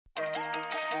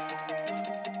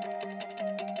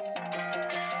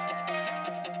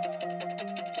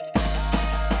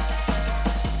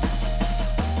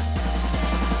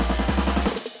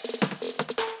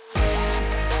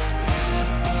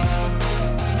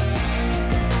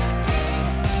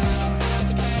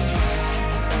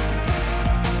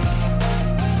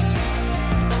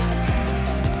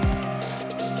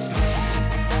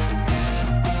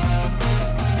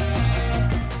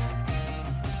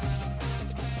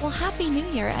Well, Happy New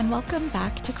Year and welcome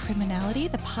back to Criminality,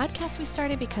 the podcast we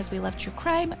started because we love true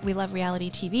crime, we love reality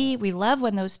TV, we love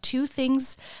when those two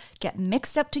things get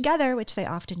mixed up together, which they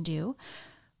often do.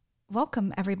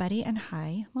 Welcome, everybody, and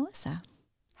hi, Melissa.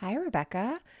 Hi,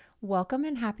 Rebecca. Welcome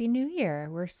and Happy New Year.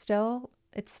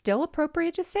 It's still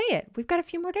appropriate to say it. We've got a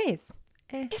few more days.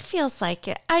 It feels like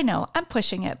it. I know, I'm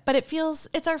pushing it, but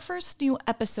it's our first new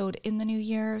episode in the new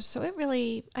year, so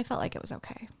I felt like it was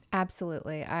okay.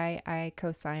 Absolutely. I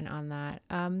co-sign on that.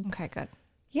 Okay, good.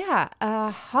 Yeah.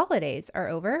 Holidays are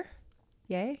over.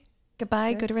 Yay.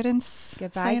 Goodbye, good riddance.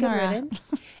 Goodbye, Sayonara. good riddance.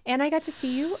 And I got to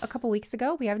see you a couple weeks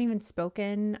ago. We haven't even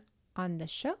spoken on the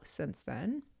show since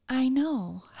then. I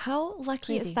know. How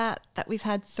lucky is that we've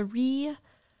had 3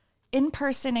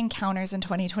 in-person encounters in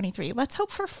 2023. Let's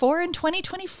hope for 4 in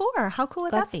 2024. How cool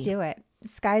would that be? Let's do it.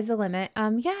 Sky's the limit.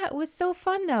 Yeah, it was so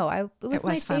fun though. It was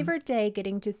my favorite day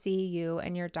getting to see you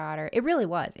and your daughter. It really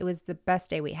was. It was the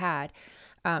best day we had.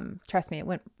 Trust me, it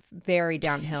went very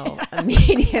downhill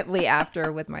immediately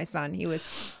after with my son. He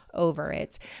was over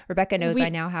it. Rebecca knows I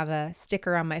now have a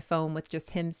sticker on my phone with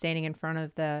just him standing in front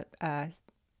of the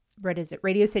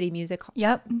Radio City Music Hall.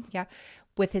 Yep. Yeah.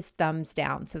 With his thumbs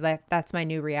down. So that's my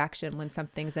new reaction when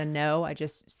something's a no. I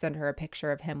just send her a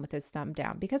picture of him with his thumb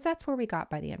down because that's where we got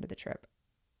by the end of the trip.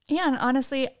 Yeah, and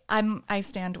honestly, I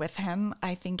stand with him.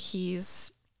 I think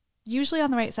he's usually on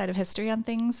the right side of history on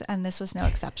things, and this was no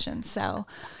exception. So,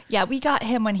 yeah, we got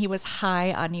him when he was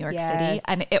high on New York City,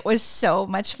 and it was so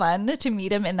much fun to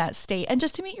meet him in that state and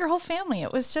just to meet your whole family.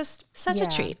 It was just such a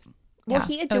treat. Well,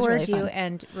 he adored you,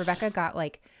 and Rebecca got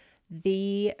like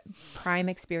the prime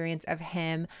experience of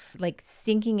him like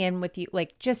sinking in with you,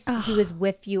 like just he was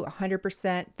with you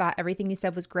 100%, thought everything you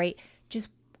said was great, just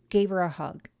gave her a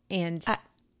hug, and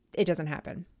it doesn't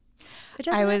happen.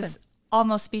 I was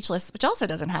almost speechless, which also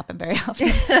doesn't happen very often.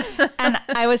 And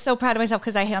I was so proud of myself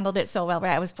because I handled it so well.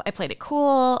 Right? I played it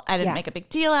cool. I didn't make a big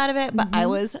deal out of it, but I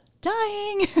was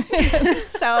dying.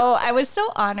 So I was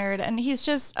so honored, and he's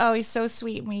so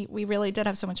sweet. We really did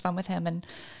have so much fun with him, and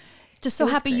just so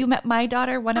happy you met my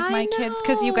daughter, one of my kids,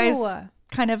 because you guys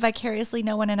kind of vicariously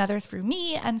know one another through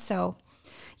me. And so,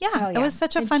 it was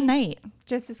such a fun night.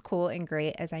 Just as cool and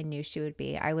great as I knew she would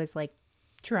be. I was like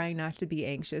trying not to be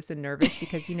anxious and nervous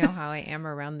because you know how I am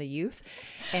around the youth.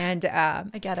 And I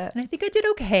get it. And I think I did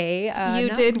okay. You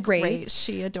did great.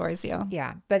 She adores you.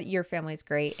 Yeah, but your family's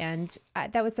great. And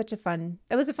that was a fun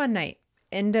night.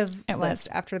 End of it was.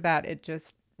 After that, it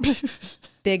just...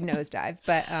 big nosedive,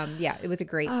 but it was a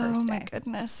great first day. Oh my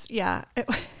goodness, yeah, it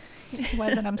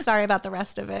was, and I'm sorry about the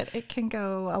rest of it. It can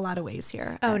go a lot of ways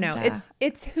here. Oh no,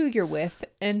 it's who you're with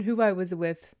and who I was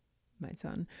with. My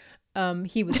son,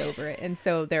 he was over it, and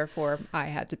so therefore I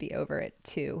had to be over it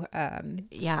too.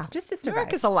 Just to survive. New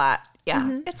York is a lot.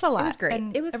 Yeah, it's a lot. It was great.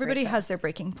 And everybody has their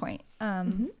breaking point.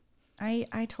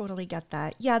 I totally get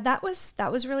that. Yeah, that was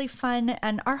really fun,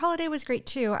 and our holiday was great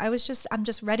too. I'm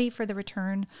just ready for the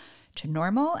return to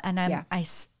normal, and I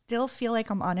still feel like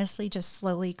I'm honestly just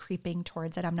slowly creeping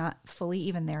towards it. I'm not fully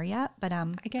even there yet, but I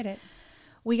get it.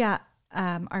 We got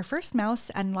our first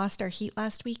mouse and lost our heat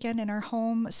last weekend in our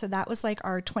home, so that was like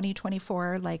our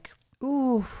 2024 like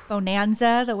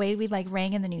bonanza, the way we like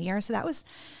rang in the new year. So that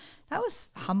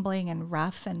was humbling and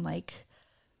rough, and like,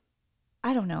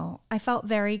 I don't know. I felt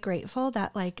very grateful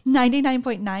that like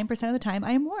 99.9% of the time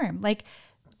I am warm. Like,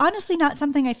 honestly, not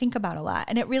something I think about a lot.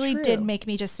 And it really did make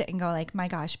me just sit and go like, my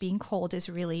gosh, being cold is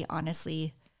really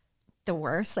honestly the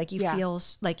worst. Like you feel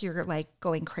like you're like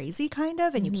going crazy kind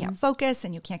of, and you can't focus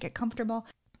and you can't get comfortable.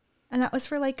 And that was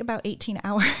for like about 18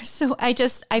 hours. So I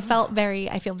feel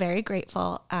very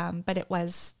grateful. But it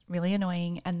was really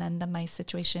annoying. And then the mice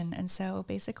situation. And so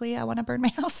basically I want to burn my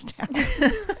house down.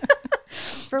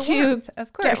 For warmth,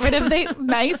 of course. Get rid of the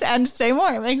mice and stay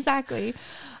warm. Exactly.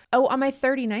 Oh, on my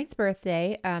 39th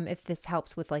birthday, if this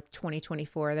helps with like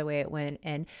 2024, the way it went.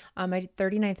 And on my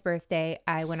 39th birthday,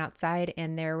 I went outside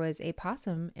and there was a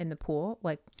possum in the pool,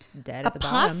 like dead at the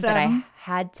bottom. That I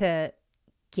had to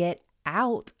get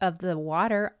out of the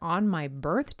water on my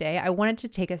birthday. I wanted to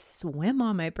take a swim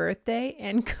on my birthday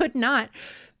and could not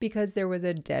because there was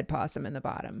a dead possum in the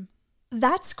bottom.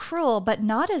 That's cruel, but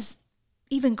not as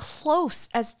even close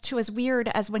as weird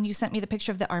as when you sent me the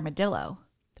picture of the armadillo.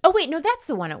 Oh, wait, no, that's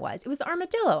the one it was. It was the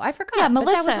armadillo. I forgot. Yeah,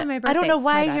 Melissa, that wasn't my birthday. I don't know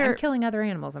why I'm killing other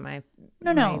animals in my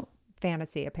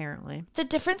fantasy, apparently. The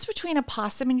difference between a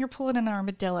possum in your pool and an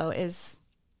armadillo is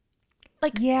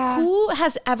like, who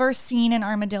has ever seen an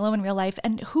armadillo in real life,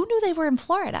 and who knew they were in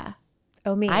Florida?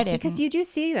 Oh, me. I didn't. Because you do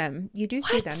see them. You do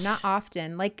see them. Not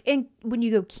often. Like when you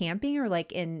go camping or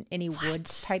like in any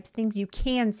woods type things, you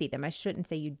can see them. I shouldn't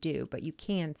say you do, but you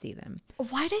can see them.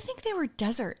 Why did I think they were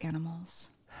desert animals?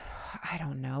 I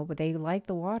don't know, but they like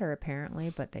the water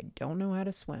apparently, but they don't know how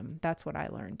to swim. That's what I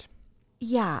learned.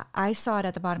 Yeah, I saw it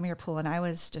at the bottom of your pool and I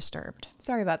was disturbed.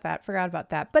 Sorry about that. Forgot about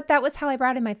that. But that was how I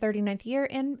brought in my 39th year,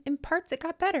 and in parts it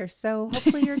got better. So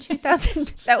hopefully your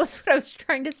 2000, that was what I was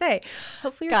trying to say.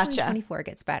 Hopefully your 2024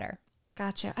 gets better.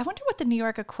 Gotcha. I wonder what the New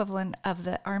York equivalent of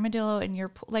the armadillo in your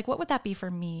pool, like what would that be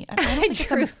for me?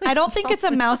 I don't think it's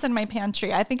a mouse in my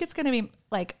pantry. I think it's going to be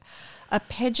like a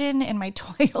pigeon in my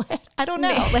toilet. I don't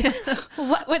know. Like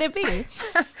what would it be?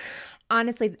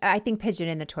 Honestly, I think pigeon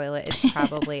in the toilet is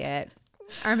probably it.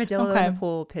 Armadillo in the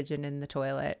pool, pigeon in the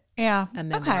toilet. Yeah. And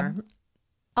then more.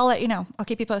 I'll let you know. I'll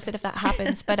keep you posted if that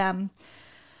happens. But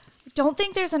don't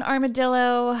think there's an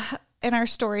armadillo in our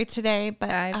story today.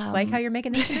 But I like how you're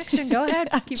making this connection. Go ahead.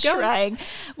 Keep going. Trying.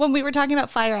 When we were talking about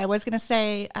fire, I was going to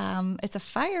say it's a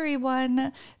fiery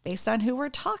one based on who we're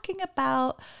talking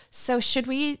about. So should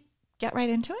we get right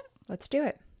into it? Let's do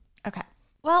it. Okay.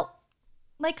 Well,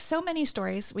 like so many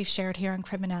stories we've shared here on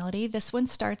Criminality, this one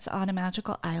starts on a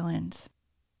magical island.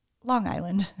 Long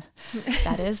Island,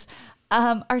 that is.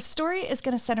 Our story is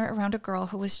going to center around a girl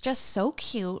who was just so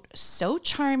cute, so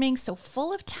charming, so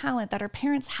full of talent that her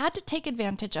parents had to take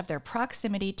advantage of their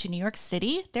proximity to New York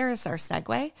City. There's our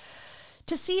segue.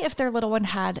 To see if their little one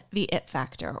had the it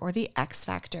factor or the X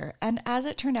factor. And as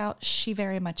it turned out, she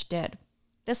very much did.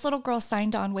 This little girl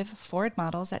signed on with Ford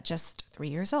models at just 3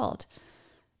 years old.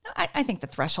 I think the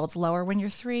threshold's lower when you're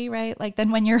 3, right? Like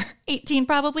than when you're 18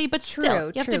 probably, but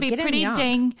still you have to be pretty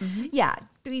dang. Mm-hmm. Yeah.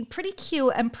 Be pretty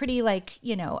cute and pretty like,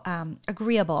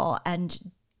 agreeable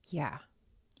and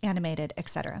animated,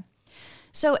 etc.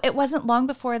 So it wasn't long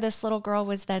before this little girl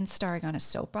was then starring on a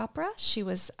soap opera. She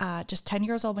was just 10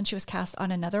 years old when she was cast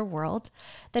on Another World.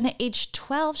 Then at age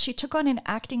 12, she took on an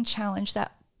acting challenge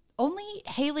that only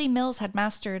Hayley Mills had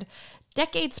mastered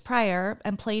decades prior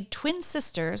and played twin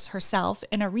sisters herself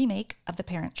in a remake of The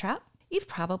Parent Trap. You've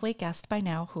probably guessed by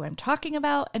now who I'm talking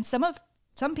about, and some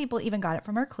people even got it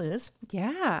from our clues.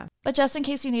 Yeah. But just in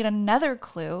case you need another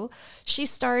clue, she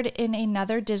starred in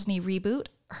another Disney reboot,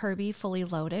 Herbie Fully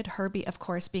Loaded. Herbie, of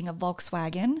course, being a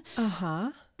Volkswagen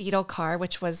Beetle car,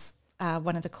 which was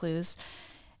one of the clues.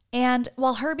 And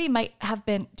while Herbie might have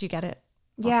been, do you get it?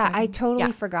 Yeah, I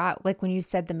totally forgot. Like when you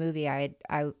said the movie, I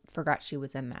forgot she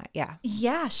was in that. Yeah.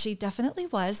 Yeah, she definitely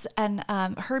was. And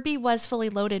Herbie was Fully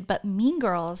Loaded, but Mean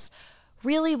Girls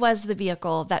really was the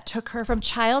vehicle that took her from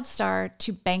child star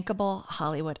to bankable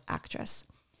Hollywood actress.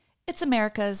 It's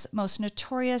America's most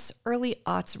notorious early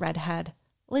aughts redhead,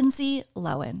 Lindsay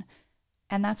Lohan.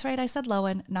 And that's right, I said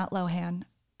Lohan, not Lohan.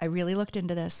 I really looked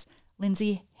into this.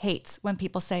 Lindsay hates when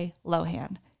people say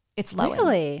Lohan. It's Lohan.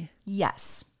 Really?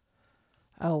 Yes.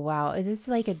 Oh, wow. Is this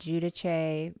like a Judice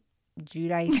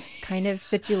kind of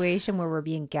situation where we're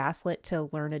being gaslit to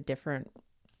learn a different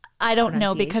I don't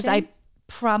know, because I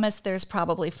promise there's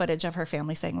probably footage of her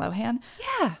family saying Lohan.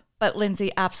 Yeah. But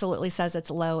Lindsay absolutely says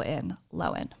it's Lohan.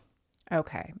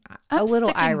 Okay. I'm a little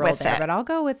sticking eye roll with there, it. but I'll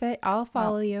go with it. I'll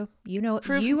follow you. You know,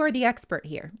 you are the expert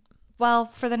here. Well,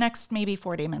 for the next maybe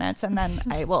 40 minutes, and then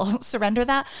I will surrender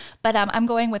that. But I'm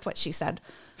going with what she said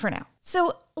for now.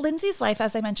 So Lindsay's life,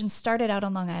 as I mentioned, started out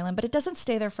on Long Island, but it doesn't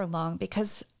stay there for long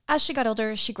because as she got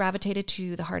older, she gravitated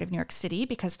to the heart of New York City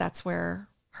because that's where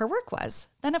her work was.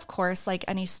 Then, of course, like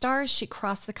any stars, she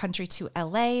crossed the country to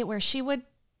LA, where she would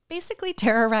basically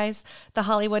terrorize the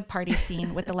Hollywood party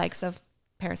scene with the likes of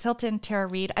Paris Hilton, Tara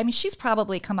Reid. I mean, she's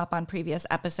probably come up on previous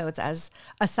episodes as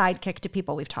a sidekick to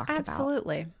people we've talked about.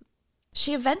 Absolutely.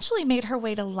 She eventually made her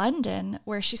way to London,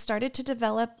 where she started to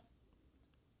develop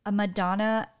a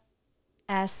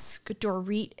Madonna-esque,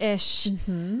 Dorit-ish,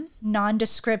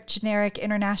 nondescript, generic,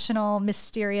 international,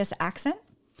 mysterious accent,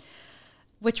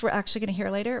 which we're actually going to hear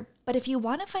later. But if you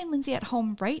want to find Lindsay at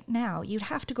home right now, you'd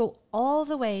have to go all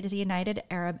the way to the United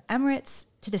Arab Emirates,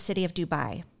 to the city of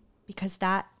Dubai, because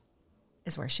that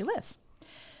is where she lives.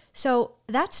 So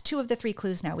that's 2 of the 3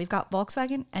 clues now. We've got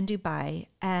Volkswagen and Dubai.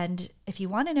 And if you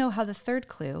want to know how the third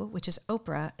clue, which is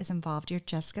Oprah, is involved, you're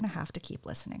just going to have to keep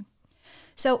listening.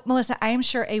 So, Melissa, I am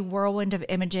sure a whirlwind of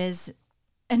images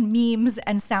and memes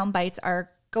and sound bites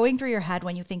are going through your head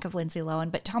when you think of Lindsay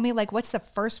Lohan. But tell me, like, what's the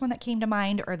first one that came to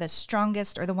mind, or the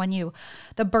strongest, or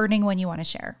the burning one you want to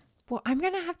share? Well, I'm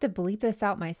going to have to bleep this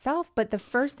out myself. But the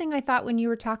first thing I thought when you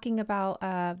were talking about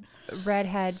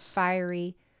redhead,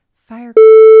 fire.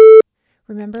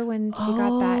 Remember when she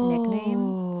got that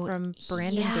nickname from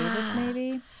Brandon Davis,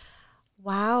 maybe?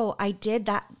 Wow, I did.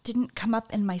 That didn't come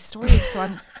up in my story. So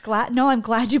I'm glad. No, I'm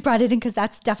glad you brought it in because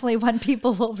that's definitely one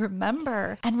people will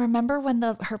remember. And remember when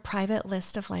her private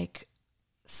list of like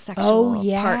sexual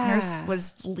partners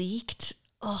was leaked?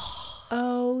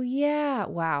 Oh yeah.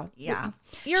 Wow. Yeah.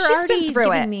 You're She's already been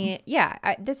through giving it.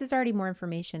 me, this is already more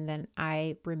information than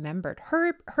I remembered.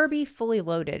 Herbie Fully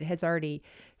Loaded has already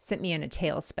sent me in a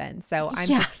tailspin. So I'm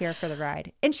just here for the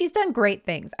ride. And she's done great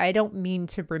things. I don't mean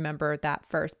to remember that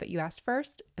first, but you asked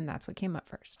first, and that's what came up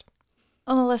first.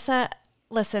 Oh, Melissa,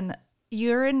 listen,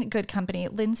 you're in good company.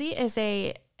 Lindsay is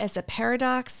a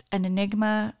paradox, an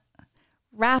enigma,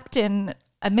 wrapped in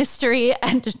a mystery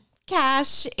and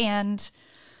cash and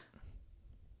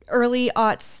early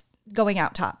aughts going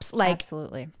out tops. Like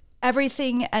Absolutely.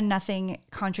 everything and nothing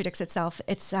contradicts itself.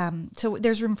 It's so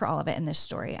there's room for all of it in this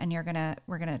story, and we're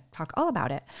gonna talk all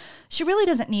about it. She really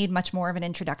doesn't need much more of an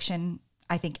introduction.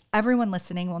 I think everyone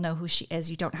listening will know who she is.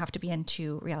 You don't have to be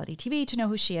into reality TV to know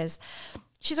who she is.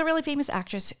 She's a really famous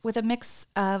actress with a mix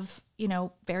of,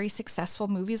 very successful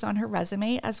movies on her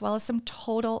resume, as well as some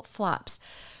total flops.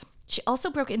 She also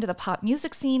broke into the pop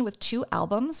music scene with 2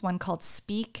 albums, one called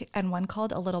Speak and one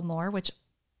called A Little More, which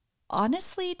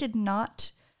honestly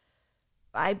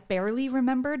I barely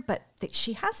remembered, but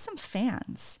she has some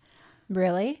fans.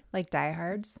 Really? Like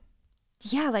diehards?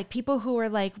 Yeah, like people who were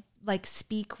like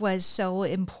Speak was so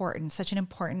important, such an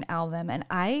important album. And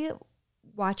I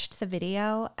watched the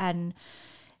video and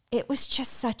it was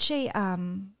just such a,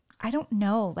 I don't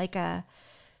know, like a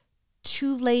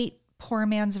too late poor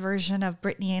man's version of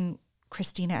Britney and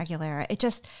Christina Aguilera.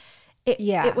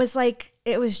 It was like,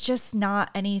 it was just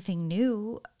not anything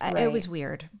new. Right. It was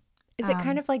weird. Is it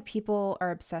kind of like people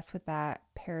are obsessed with that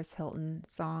Paris Hilton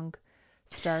song,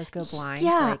 Stars Go Blind?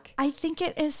 Yeah, I think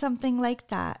it is something like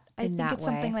that. I think that it's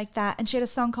something way. like that. And she had a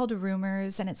song called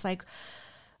Rumors, and it's like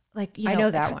I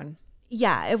know that one.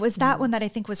 Yeah, it was that one that I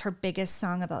think was her biggest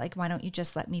song about like, why don't you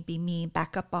just let me be me,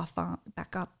 back up off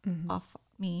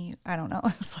me. I don't know.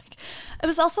 It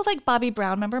was also like Bobby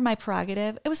Brown. Remember My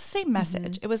Prerogative? It was the same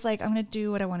message. It was like, I'm going to do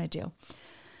what I want to do.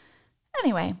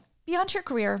 Anyway, beyond her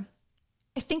career,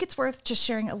 I think it's worth just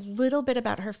sharing a little bit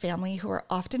about her family, who are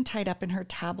often tied up in her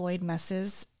tabloid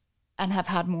messes and have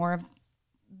had more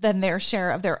than their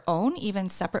share of their own, even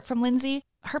separate from Lindsay.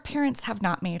 Her parents have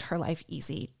not made her life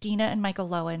easy. Dina and Michael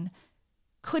Lohan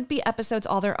could be episodes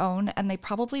all their own, and they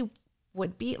probably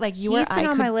would be. Like you He's or been I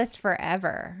on could, my list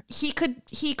forever. he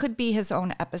could be his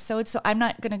own episode. So I'm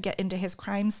not going to get into his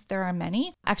crimes. There are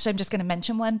many. Actually, I'm just going to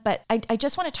mention one, but I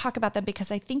just want to talk about them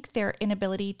because I think their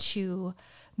inability to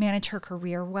manage her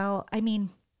career well. I mean,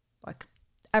 look,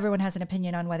 everyone has an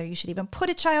opinion on whether you should even put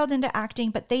a child into acting,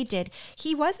 but they did.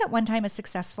 He was at one time a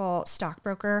successful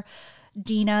stockbroker.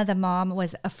 Dina, the mom,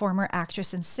 was a former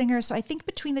actress and singer. So I think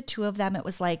between the two of them, it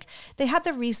was like they had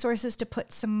the resources to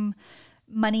put some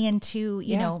money into,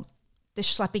 you know, the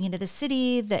schlepping into the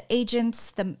city, the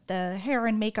agents, the hair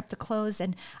and makeup, the clothes.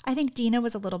 And I think Dina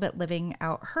was a little bit living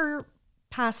out her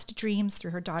past dreams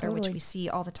through her daughter, which we see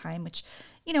all the time, which,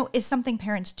 is something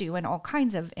parents do in all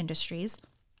kinds of industries.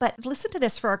 But listen to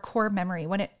this for our core memory.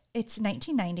 When it's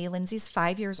 1990, Lindsay's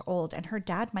 5 years old, and her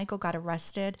dad, Michael, got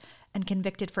arrested and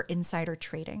convicted for insider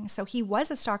trading. So he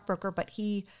was a stockbroker, but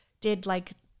he did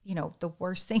the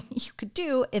worst thing you could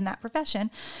do in that profession.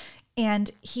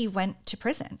 And he went to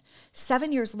prison.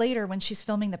 7 years later, when she's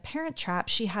filming The Parent Trap,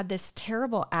 she had this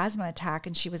terrible asthma attack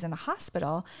and she was in the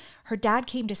hospital. Her dad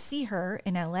came to see her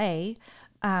in LA,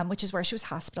 which is where she was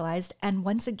hospitalized. And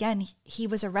once again, he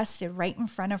was arrested right in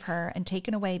front of her and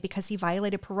taken away because he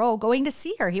violated parole going to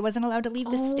see her. He wasn't allowed to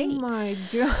leave the state. Oh my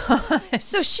God.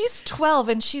 So she's 12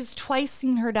 and she's twice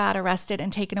seen her dad arrested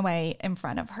and taken away in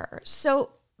front of her.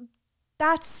 So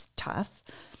that's tough.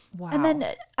 Wow. And then,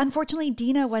 unfortunately,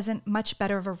 Dina wasn't much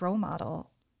better of a role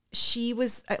model. She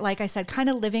was, like I said, kind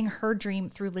of living her dream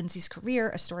through Lindsay's career,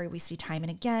 a story we see time and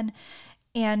again,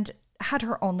 and had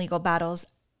her own legal battles.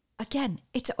 Again,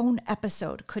 its own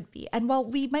episode could be. And while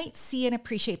we might see and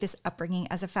appreciate this upbringing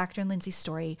as a factor in Lindsay's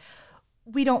story,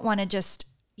 we don't want to just,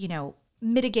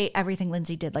 mitigate everything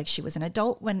Lindsay did like she was an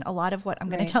adult, when a lot of what I'm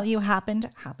going to tell you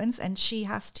happens, and she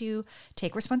has to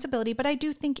take responsibility. But I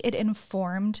do think it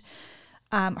informed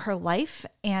her life.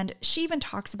 And she even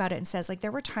talks about it and says,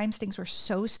 there were times things were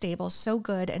so stable, so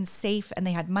good and safe, and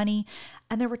they had money.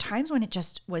 And there were times when it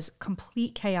just was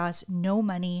complete chaos, no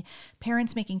money,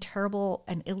 parents making terrible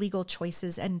and illegal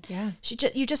choices. And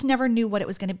you just never knew what it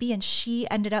was going to be. And she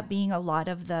ended up being a lot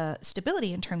of the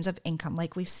stability in terms of income,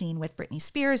 like we've seen with Britney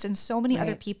Spears and so many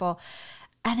other people.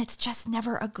 And it's just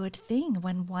never a good thing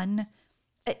when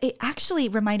it actually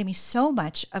reminded me so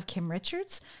much of Kim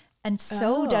Richards. And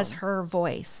so does her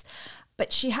voice.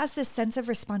 But she has this sense of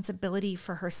responsibility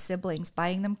for her siblings,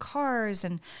 buying them cars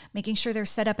and making sure they're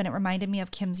set up. And it reminded me of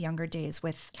Kim's younger days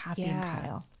with Kathy and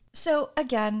Kyle. So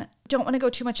again, don't want to go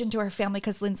too much into her family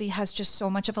because Lindsay has just so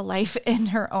much of a life in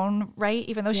her own right.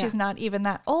 Even though she's not even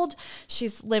that old,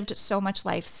 she's lived so much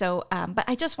life. So, but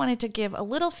I just wanted to give a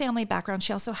little family background.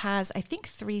 She also has, I think,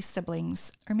 3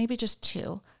 siblings, or maybe just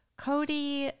 2.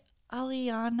 Cody,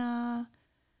 Aliana.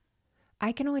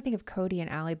 I can only think of Cody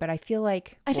and Allie, but I feel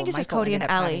like I think it's just Michael Cody and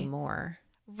ended up Allie. having more.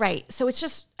 Right. So it's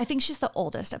just, I think she's the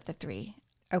oldest of the 3.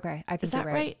 Okay, I think Is that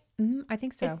you're right? I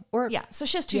think so. Yeah. So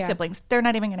she has 2 siblings. They're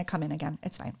not even going to come in again.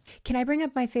 It's fine. Can I bring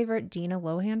up my favorite Dina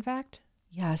Lohan fact?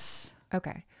 Yes.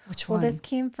 Okay. Which one? Well, this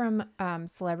came from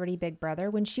Celebrity Big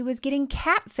Brother. When she was getting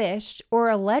catfished or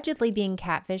allegedly being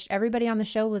catfished, everybody on the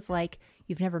show was like,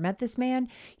 "You've never met this man?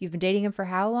 You've been dating him for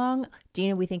how long?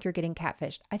 Dina, we think you're getting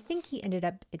catfished." I think he ended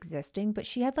up existing, but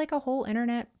she had like a whole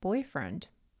internet boyfriend,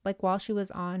 like while she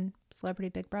was on Celebrity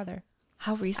Big Brother.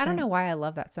 How recent? I don't know why I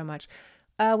love that so much.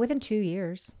 Within 2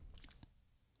 years.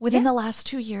 Within the last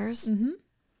 2 years? Mm-hmm.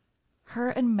 Her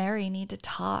and Mary need to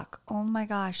talk. Oh my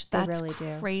gosh, that's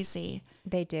crazy.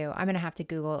 They do. I'm going to have to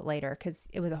Google it later because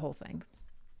it was a whole thing.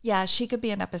 Yeah, she could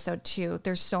be an episode 2.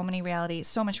 There's so much reality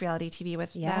TV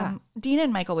with them. Dina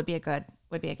and Michael would be a good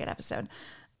episode.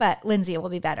 But Lindsay will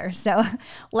be better. So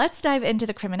let's dive into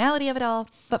the criminality of it all.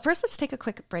 But first, let's take a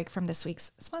quick break from this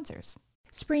week's sponsors.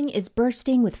 Spring is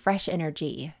bursting with fresh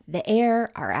energy. The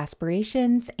air, our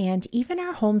aspirations, and even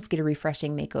our homes get a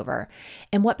refreshing makeover.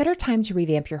 And what better time to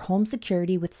revamp your home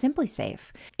security with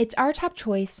SimpliSafe? It's our top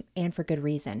choice, and for good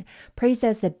reason. Praised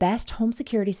as the best home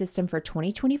security system for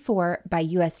 2024 by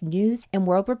U.S. News and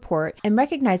World Report, and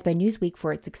recognized by Newsweek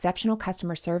for its exceptional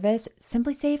customer service,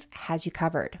 SimpliSafe has you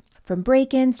covered. From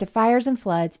break-ins to fires and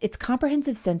floods, its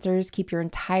comprehensive sensors keep your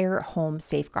entire home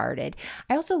safeguarded.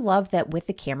 I also love that with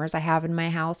the cameras I have in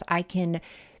my house, I can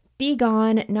be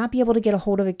gone, not be able to get a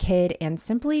hold of a kid, and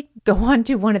simply go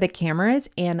onto one of the cameras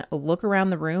and look around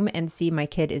the room and see my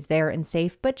kid is there and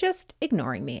safe, but just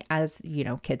ignoring me, as you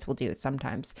know, kids will do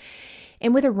sometimes.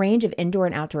 And with a range of indoor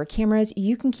and outdoor cameras,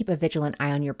 you can keep a vigilant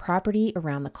eye on your property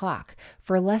around the clock.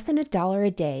 For less than $1 a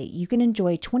day, you can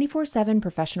enjoy 24/7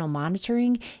 professional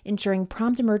monitoring, ensuring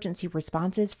prompt emergency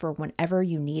responses for whenever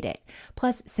you need it.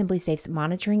 Plus, SimpliSafe's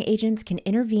monitoring agents can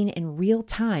intervene in real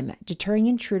time, deterring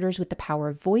intruders with the power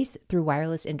of voice through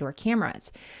wireless indoor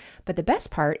cameras. But the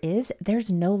best part is there's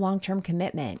no long-term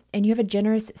commitment, and you have a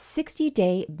generous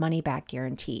 60-day money-back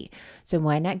guarantee. So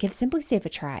why not give SimpliSafe a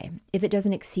try? If it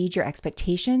doesn't exceed your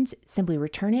expectations, simply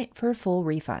return it for a full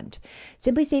refund.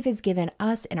 SimpliSafe has given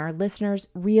us and our listeners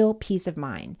real peace of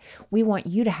mind. We want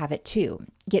you to have it too.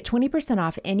 Get 20%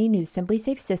 off any new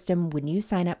SimpliSafe system when you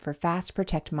sign up for Fast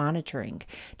Protect monitoring.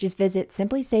 Just visit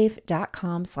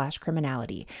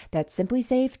simplysafe.com/criminality. That's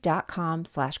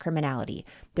simplysafe.com/criminality.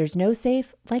 There's no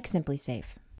safe like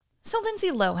SimpliSafe. So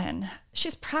Lindsay Lohan,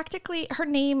 her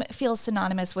name feels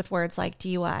synonymous with words like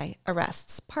DUI,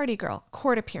 arrests, party girl,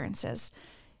 court appearances.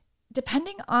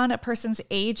 Depending on a person's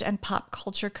age and pop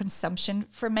culture consumption,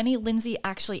 for many, Lindsay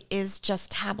actually is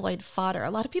just tabloid fodder.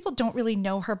 A lot of people don't really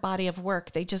know her body of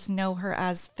work. They just know her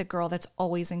as the girl that's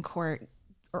always in court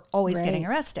or always getting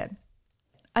arrested.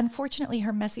 Unfortunately,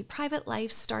 her messy private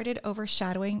life started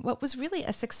overshadowing what was really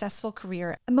a successful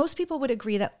career. And most people would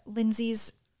agree that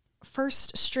Lindsay's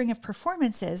first string of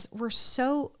performances were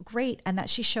so great and that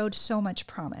she showed so much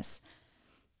promise.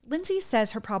 Lindsay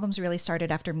says her problems really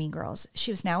started after Mean Girls.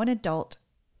 She was now an adult.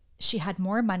 She had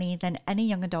more money than any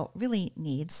young adult really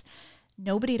needs.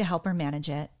 Nobody to help her manage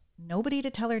it. Nobody to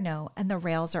tell her no. And the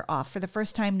rails are off. For the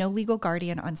first time, no legal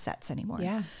guardian on sets anymore.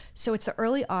 Yeah. So it's the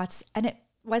early aughts. And it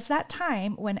was that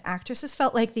time when actresses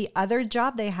felt like the other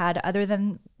job they had other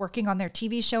than working on their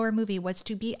TV show or movie was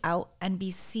to be out and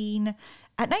be seen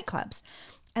at nightclubs.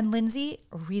 And Lindsay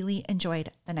really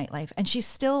enjoyed the nightlife. And she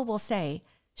still will say,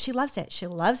 she loves it. She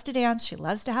loves to dance. She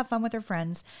loves to have fun with her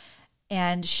friends.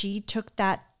 And she took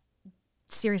that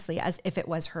seriously as if it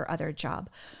was her other job.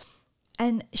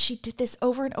 And she did this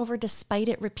over and over, despite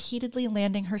it repeatedly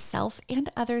landing herself and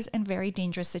others in very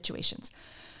dangerous situations.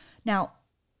 Now,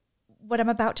 what I'm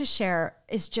about to share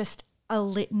is just a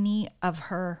litany of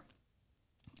her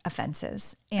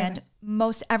offenses. And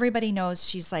most everybody knows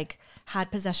she's like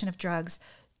had possession of drugs,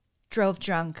 drove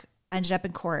drunk, ended up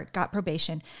in court, got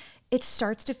probation. It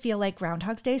starts to feel like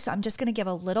Groundhog's Day. So I'm just going to give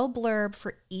a little blurb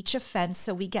for each offense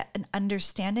so we get an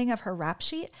understanding of her rap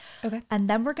sheet. Okay. And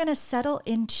then we're going to settle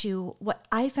into what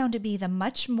I found to be the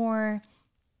much more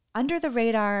under the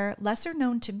radar, lesser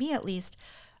known to me at least,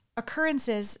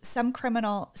 occurrences, some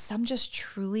criminal, some just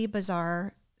truly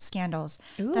bizarre scandals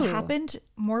that Ooh. happened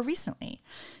more recently.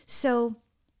 So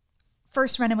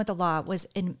first run-in with the law was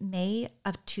in May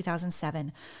of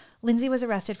 2007. Lindsay was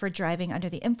arrested for driving under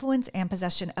the influence and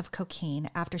possession of cocaine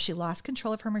after she lost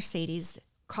control of her Mercedes,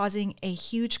 causing a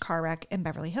huge car wreck in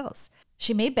Beverly Hills.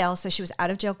 She made bail, so she was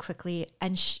out of jail quickly.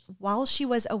 And while she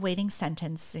was awaiting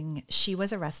sentencing, she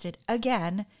was arrested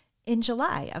again in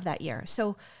July of that year.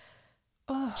 So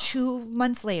 2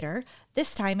 months later,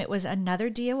 this time it was another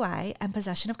DUI and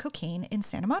possession of cocaine in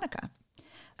Santa Monica.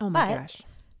 Oh my gosh.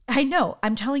 I know.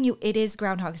 I'm telling you, it is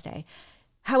Groundhog's Day.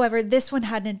 However, this one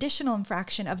had an additional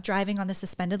infraction of driving on the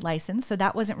suspended license, so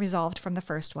that wasn't resolved from the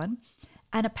first one.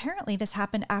 And apparently this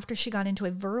happened after she got into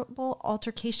a verbal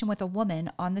altercation with a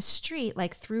woman on the street,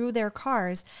 like through their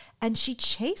cars, and she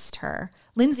chased her.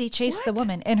 Lindsay chased the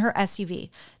woman in her SUV.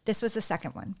 This was the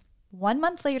second one. 1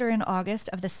 month later, in August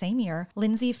of the same year,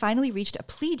 Lindsay finally reached a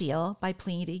plea deal by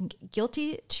pleading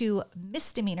guilty to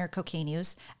misdemeanor cocaine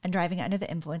use and driving under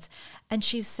the influence, and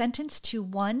she's sentenced to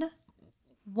one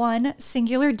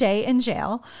singular day in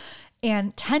jail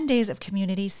and 10 days of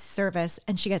community service,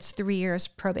 and she gets 3 years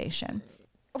probation.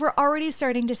 We're already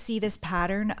starting to see this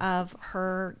pattern of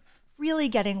her really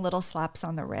getting little slaps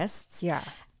on the wrists. Yeah.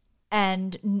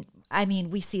 And I mean,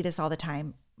 we see this all the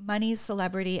time. Money,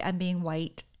 celebrity, and being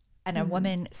white and a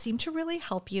woman seem to really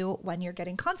help you when you're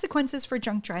getting consequences for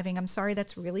drunk driving. I'm sorry,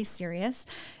 that's really serious.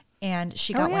 And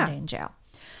she got 1 day in jail.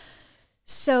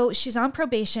 So she's on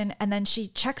probation, and then she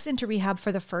checks into rehab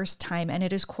for the first time, and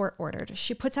it is court ordered.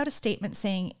 She puts out a statement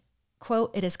saying,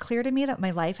 quote, "It is clear to me that my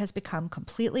life has become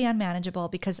completely unmanageable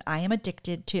because I am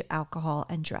addicted to alcohol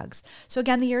and drugs." So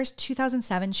again, the year is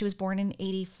 2007. She was born in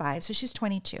 85, so she's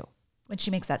 22 when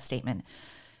she makes that statement.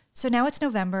 So now it's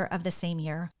November of the same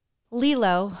year.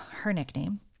 Lilo, her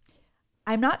nickname,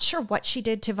 I'm not sure what she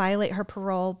did to violate her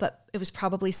parole, but it was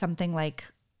probably something like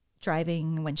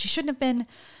driving when she shouldn't have been.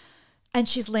 And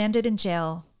she's landed in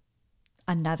jail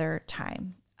another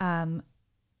time.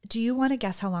 Do you want to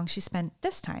guess how long she spent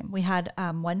this time? We had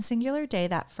one singular day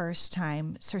that first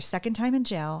time. It's her second time in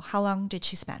jail. How long did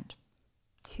she spend?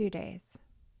 2 days.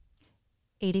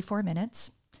 84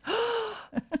 minutes.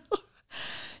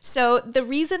 So the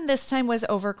reason this time was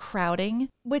overcrowding,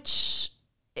 which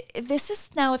this is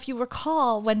now, if you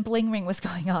recall, when Bling Ring was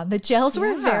going on, the jails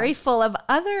were very full of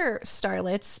other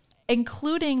starlets,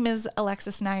 including Ms.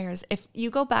 Alexis Nyers. If you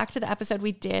go back to the episode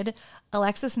we did,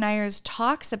 Alexis Nyers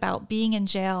talks about being in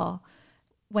jail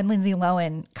when Lindsay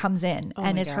Lohan comes in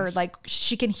and is heard, like,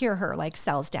 she can hear her like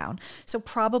cells down. So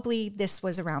probably this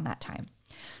was around that time.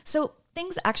 So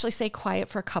things actually stay quiet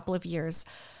for a couple of years.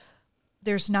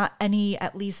 There's not any,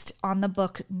 at least on the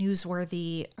book,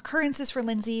 newsworthy occurrences for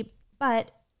Lindsay,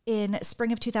 but in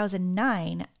spring of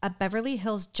 2009, a Beverly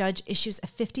Hills judge issues a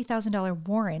 $50,000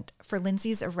 warrant for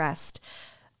Lindsay's arrest,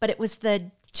 but it was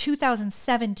the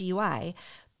 2007 DUI.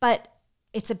 But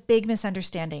it's a big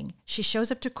misunderstanding. She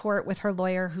shows up to court with her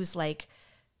lawyer who's like,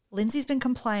 Lindsay's been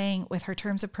complying with her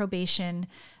terms of probation,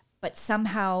 but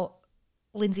somehow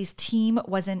Lindsay's team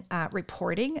wasn't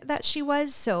reporting that she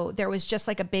was. So there was just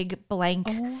like a big blank.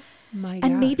 Oh my gosh.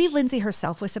 And maybe Lindsay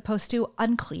herself was supposed to,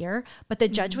 unclear, but the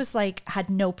judge was like, had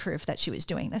no proof that she was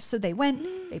doing this. So they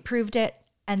went, they proved it,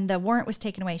 and the warrant was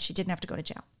taken away. She didn't have to go to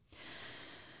jail.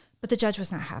 But the judge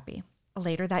was not happy.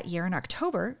 Later that year, in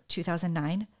October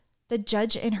 2009, the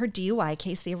judge in her DUI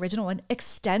case, the original one,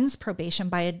 extends probation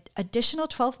by an additional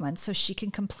 12 months so she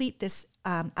can complete this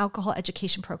alcohol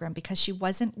education program because she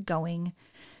wasn't going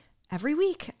every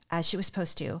week as she was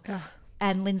supposed to. Ugh.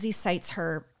 And Lindsay cites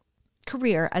her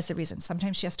career as the reason.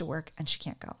 Sometimes she has to work and she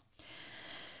can't go.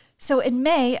 So in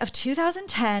May of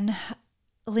 2010,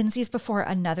 Lindsay's before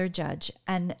another judge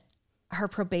and her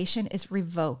probation is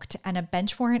revoked and a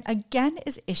bench warrant again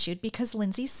is issued because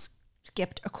Lindsay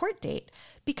skipped a court date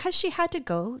because she had to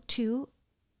go to,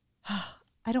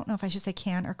 I don't know if I should say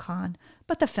Cannes or Cannes,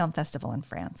 but the film festival in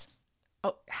France.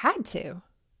 Oh, had to.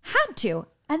 Had to.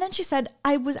 And then she said,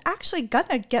 I was actually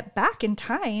gonna get back in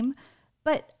time,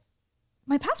 but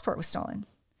my passport was stolen.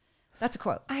 That's a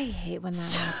quote. I hate when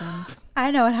that happens.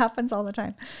 I know, it happens all the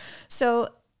time. So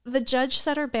the judge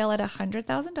set her bail at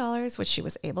 $100,000, which she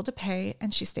was able to pay,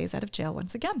 and she stays out of jail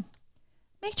once again.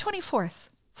 May 24th,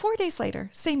 4 days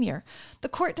later, same year, the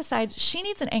court decides she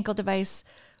needs an ankle device.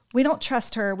 We don't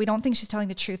trust her. We don't think she's telling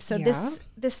the truth. So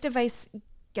this device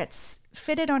gets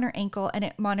fitted on her ankle and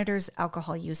it monitors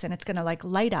alcohol use, and it's going to like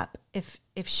light up if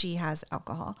she has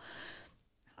alcohol.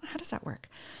 How does that work?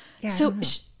 Yeah, so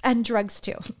and drugs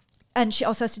too. And she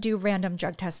also has to do random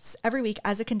drug tests every week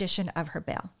as a condition of her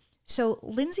bail. So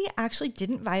Lindsay actually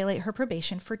didn't violate her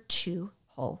probation for 2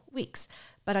 whole weeks.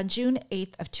 But on June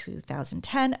 8th of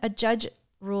 2010, a judge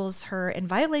rules her in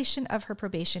violation of her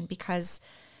probation because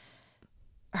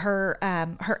her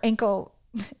ankle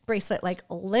bracelet like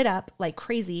lit up like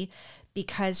crazy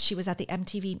because she was at the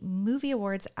MTV Movie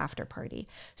Awards after party.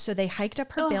 So they hiked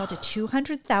up her bail to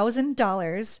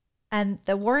 $200,000 and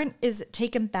the warrant is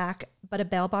taken back, but a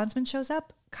bail bondsman shows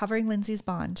up covering Lindsay's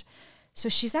bond. So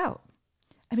she's out.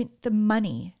 I mean, the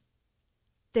money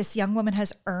this young woman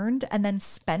has earned and then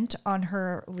spent on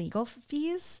her legal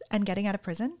fees and getting out of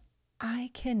prison. I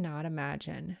cannot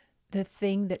imagine. The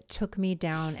thing that took me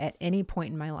down at any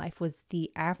point in my life was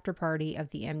the after party of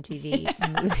the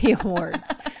MTV Movie Awards.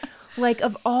 Like,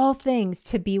 of all things,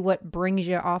 to be what brings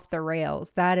you off the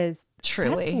rails. That is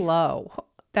truly that's low.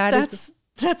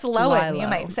 That's low, you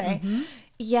might say. Mm-hmm.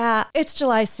 Yeah, it's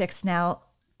July 6th now.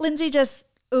 Lindsay just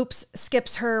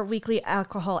skips her weekly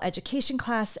alcohol education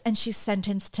class and she's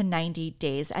sentenced to 90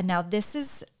 days. And now this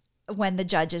is when the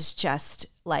judge is just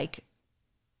like,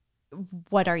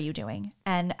 what are you doing?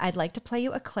 And I'd like to play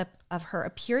you a clip of her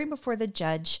appearing before the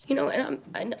judge. You know,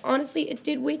 and honestly, it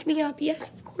did wake me up. Yes,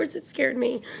 of course it scared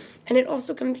me. And it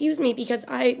also confused me because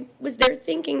I was there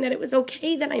thinking that it was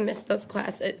okay that I missed those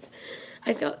classes.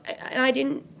 I thought, and I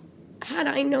didn't, had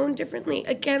I known differently,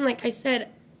 again, like I said,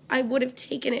 I would have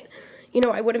taken it. You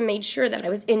know, I would have made sure that I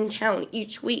was in town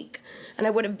each week and I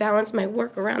would have balanced my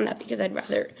work around that because I'd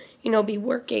rather, you know, be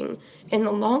working in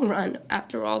the long run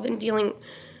after all than dealing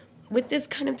with this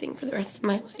kind of thing for the rest of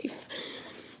my life.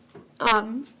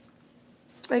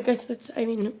 I guess that's, I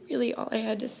mean, really all I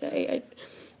had to say.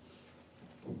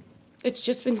 It's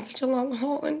just been such a long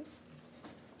haul and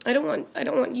I don't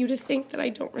want you to think that I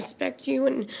don't respect you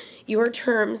and your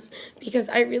terms because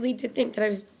I really did think that I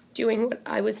was doing what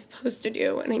I was supposed to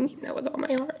do, and I mean that with all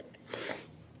my heart.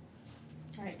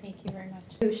 All right, thank you very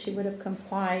much. She would have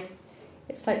complied.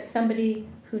 It's like somebody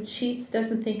who cheats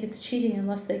doesn't think it's cheating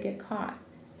unless they get caught,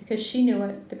 because she knew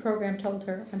it. The program told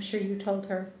her. I'm sure you told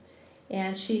her.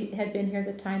 And she had been here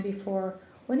the time before.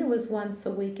 When it was once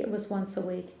a week, it was once a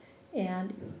week.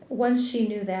 And once she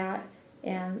knew that,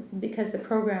 and because the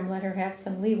program let her have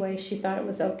some leeway, she thought it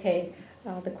was okay.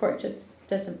 The court just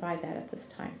doesn't buy that at this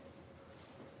time.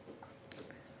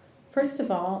 First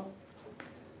of all,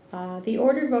 the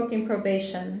order revoking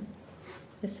probation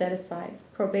is set aside.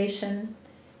 Probation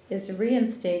is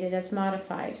reinstated as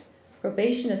modified.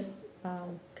 Probation is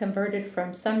converted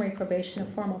from summary probation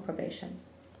to formal probation.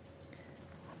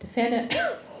 Defendant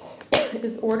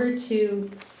is ordered to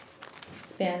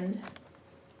spend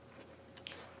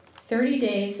 30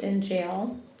 days in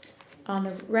jail on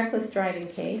the reckless driving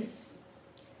case,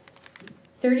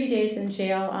 30 days in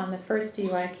jail on the first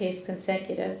DUI case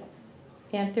consecutive,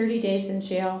 and 30 days in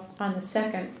jail on the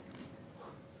second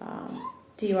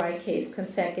DUI case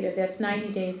consecutive. That's 90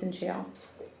 days in jail.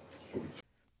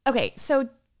 Okay, so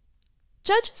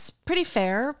judge is pretty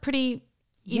fair, pretty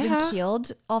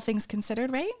even-keeled, all things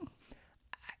considered, right?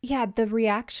 Yeah,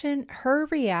 her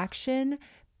reaction,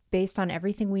 based on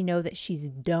everything we know that she's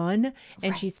done,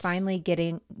 and she's finally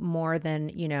getting more than,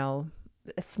 you know,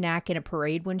 a snack in a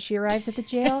parade when she arrives at the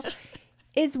jail,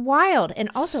 is wild. And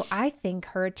also, I think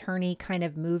her attorney kind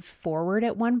of moved forward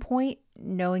at one point,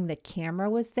 knowing the camera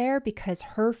was there, because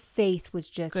her face was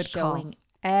just showing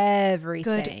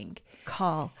everything. Good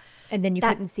call. And then you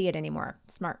couldn't see it anymore.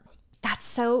 Smart.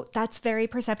 That's very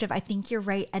perceptive. I think you're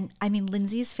right. And I mean,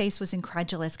 Lindsay's face was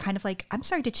incredulous, kind of like, I'm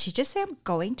sorry, did she just say I'm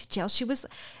going to jail?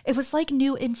 It was like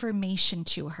new information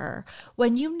to her.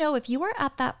 When you know, if you are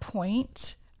at that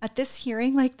point at this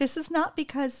hearing, like, this is not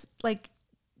because like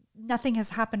nothing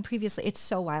has happened previously. It's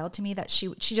so wild to me that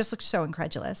she just looked so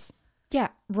incredulous. Yeah,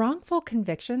 wrongful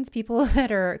convictions, people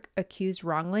that are accused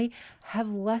wrongly,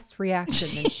 have less reaction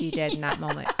than she did in that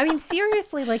moment. I mean,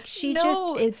 seriously, like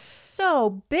it's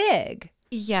so big.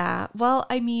 Yeah, well,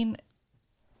 I mean,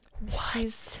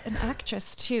 she's an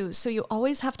actress too. So you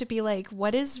always have to be like,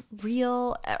 what is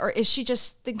real? Or is she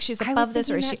just think she's above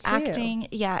this, or is she acting?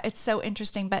 Yeah, it's so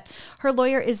interesting. But her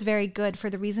lawyer is very good for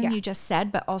the reason you just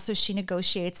said, but also she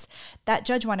negotiates. That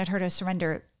judge wanted her to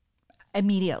surrender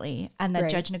immediately, and the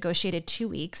judge negotiated 2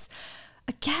 weeks.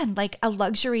 Again, like a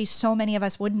luxury so many of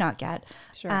us would not get.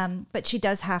 Sure. But she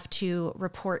does have to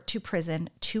report to prison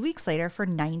 2 weeks later for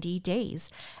 90 days.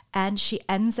 And she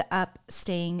ends up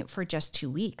staying for just 2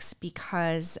 weeks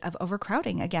because of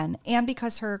overcrowding again, and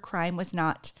because her crime was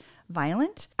not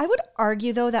violent. I would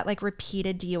argue, though, that like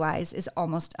repeated DUIs is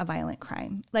almost a violent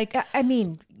crime. Like, I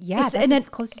mean, yeah, that's as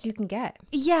close as you can get.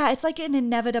 Yeah, it's like an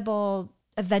inevitable,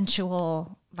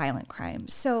 eventual violent crime.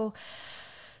 So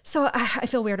I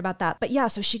feel weird about that. But yeah,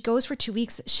 so she goes for 2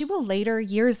 weeks. She will later,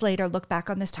 years later, look back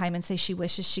on this time and say she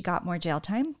wishes she got more jail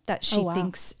time, that she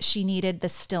thinks she needed the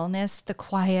stillness, the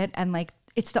quiet, and like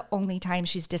It's the only time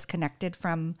she's disconnected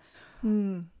from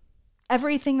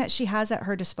everything that she has at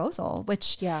her disposal,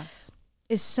 which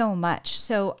is so much.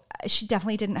 So she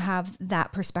definitely didn't have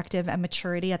that perspective and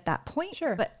maturity at that point.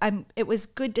 Sure. But it was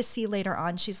good to see later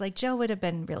on. She's like, jail would have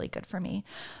been really good for me.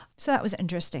 So that was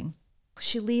interesting.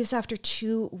 She leaves after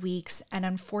 2 weeks, and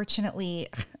unfortunately,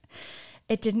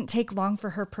 it didn't take long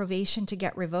for her probation to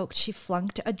get revoked. She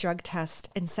flunked a drug test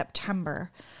in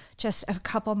September, just a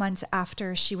couple months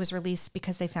after she was released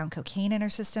because they found cocaine in her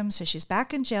system. So she's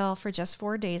back in jail for just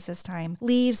 4 days this time,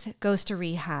 leaves, goes to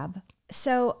rehab.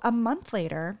 So a month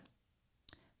later,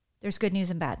 there's good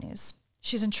news and bad news.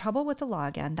 She's in trouble with the law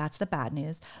again. That's the bad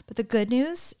news. But the good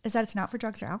news is that it's not for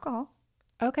drugs or alcohol.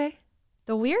 Okay.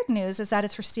 The weird news is that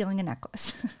it's for stealing a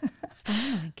necklace.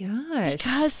 Oh my gosh.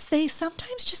 Because they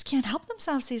sometimes just can't help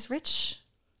themselves, these rich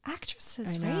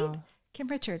actresses, right? Kim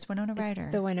Richards, Winona Ryder.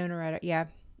 The Winona Ryder, yeah.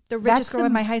 The richest girl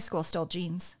in my high school stole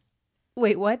jeans.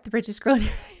 Wait, what? The richest girl?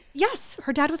 Yes.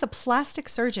 Her dad was a plastic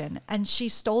surgeon, and she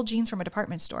stole jeans from a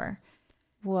department store.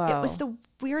 Whoa. It was the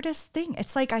weirdest thing.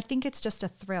 It's like, I think it's just a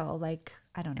thrill. Like,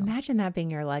 I don't know. Imagine that being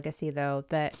your legacy, though,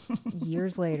 that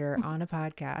years later on a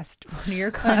podcast, one of your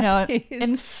classmates. I know.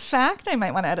 In fact, I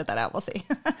might want to edit that out. We'll see.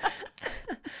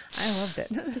 I loved it.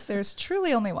 Because there's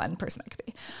truly only one person that could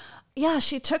be. Yeah,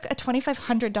 she took a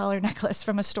 $2,500 necklace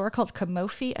from a store called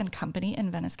Comofi and Company in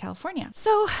Venice, California.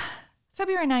 So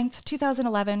February 9th,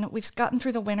 2011, we've gotten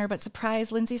through the winter, but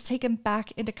surprise, Lindsay's taken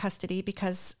back into custody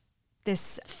because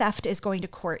this theft is going to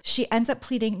court. She ends up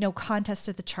pleading no contest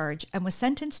to the charge and was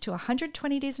sentenced to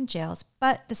 120 days in jails,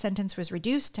 but the sentence was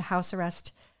reduced to house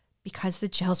arrest because the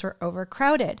jails were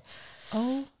overcrowded.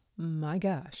 Oh my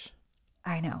gosh.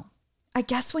 I know. I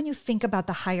guess when you think about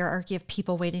the hierarchy of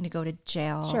people waiting to go to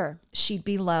jail, sure, she'd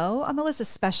be low on the list,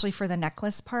 especially for the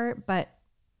necklace part, but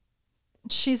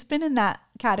she's been in that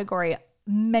category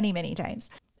many, many times.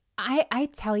 I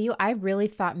tell you, I really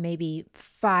thought maybe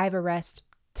 5 arrests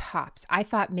tops. I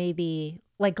thought maybe,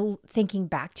 like, thinking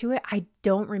back to it, I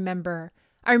don't remember.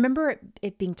 I remember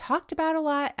it being talked about a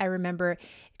lot. I remember it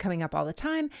coming up all the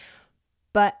time,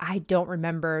 but I don't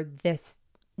remember this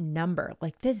number.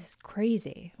 Like, this is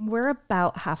crazy. We're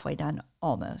about halfway done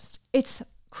almost. It's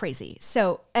crazy.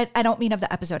 So, and I don't mean of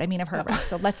the episode, I mean of her arrest.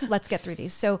 So let's get through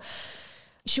these. So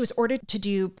she was ordered to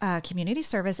do community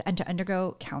service and to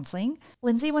undergo counseling.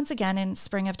 Lindsay, once again, in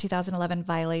spring of 2011,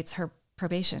 violates her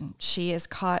probation. She is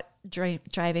caught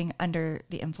driving under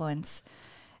the influence,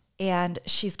 and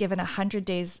she's given 100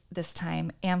 days this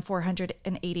time and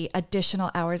 480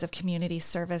 additional hours of community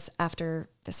service after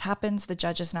this happens. The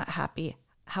judge is not happy.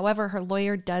 However, her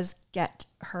lawyer does get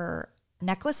her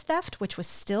necklace theft, which was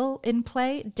still in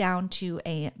play, down to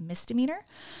a misdemeanor.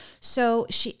 So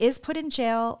she is put in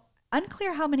jail.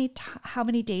 Unclear how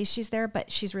many days she's there,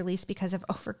 but she's released because of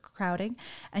overcrowding,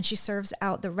 and she serves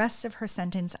out the rest of her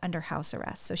sentence under house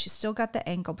arrest. So she's still got the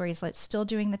ankle bracelet, still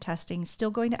doing the testing,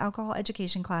 still going to alcohol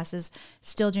education classes,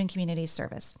 still doing community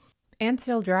service. And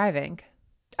still driving.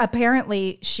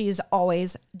 Apparently, she's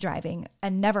always driving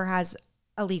and never has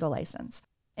a legal license.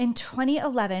 In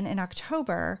 2011, in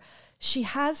October, she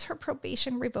has her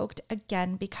probation revoked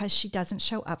again because she doesn't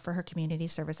show up for her community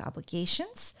service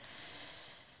obligations.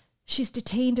 She's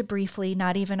detained briefly,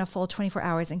 not even a full 24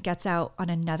 hours, and gets out on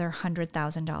another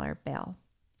 $100,000 bail.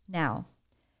 Now,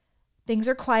 things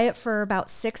are quiet for about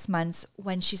 6 months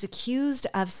when she's accused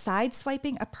of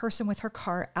sideswiping a person with her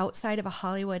car outside of a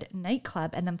Hollywood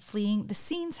nightclub and then fleeing the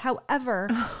scenes. However,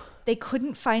 they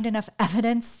couldn't find enough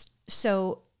evidence,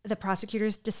 so the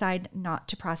prosecutors decide not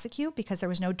to prosecute because there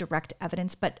was no direct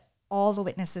evidence, but all the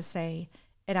witnesses say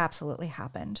it absolutely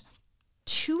happened.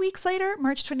 2 weeks later,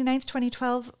 March 29th,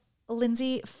 2012,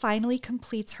 Lindsay finally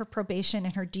completes her probation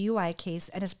in her DUI case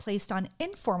and is placed on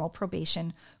informal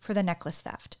probation for the necklace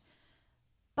theft.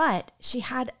 But she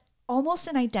had almost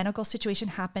an identical situation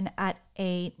happen at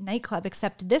a nightclub,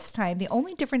 except this time the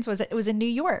only difference was that it was in New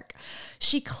York.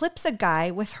 She clips a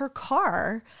guy with her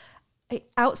car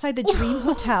outside the Dream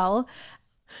Hotel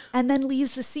and then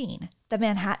leaves the scene. The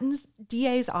Manhattan's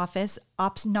DA's office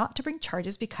opts not to bring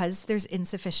charges because there's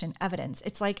insufficient evidence.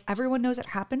 It's like everyone knows it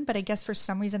happened, but I guess for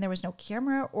some reason there was no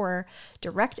camera or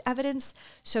direct evidence,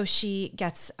 so she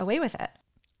gets away with it.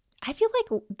 I feel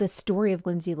like the story of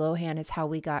Lindsay Lohan is how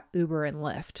we got Uber and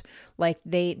Lyft. Like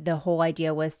the whole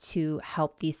idea was to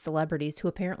help these celebrities who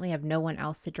apparently have no one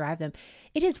else to drive them.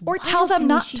 It is or tell them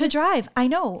not to drive. I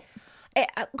know.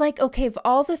 Like, okay, of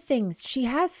all the things, she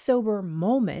has sober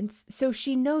moments. So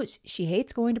she knows she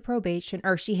hates going to probation,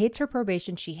 or she hates her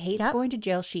probation. She hates going to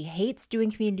jail. She hates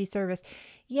doing community service.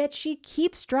 Yet she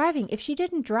keeps driving. If she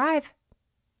didn't drive,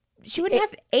 she wouldn't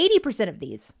have 80% of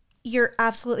these. You're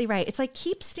absolutely right. It's like,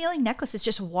 keep stealing necklaces.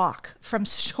 Just walk from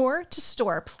store to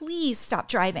store. Please stop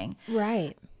driving.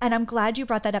 Right. And I'm glad you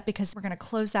brought that up because we're going to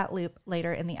close that loop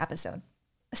later in the episode.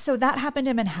 So that happened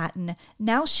in Manhattan.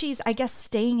 Now she's, I guess,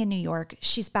 staying in New York.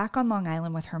 She's back on Long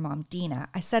Island with her mom, Dina.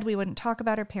 I said we wouldn't talk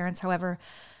about her parents. However,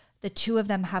 the two of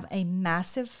them have a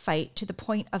massive fight to the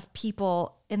point of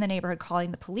people in the neighborhood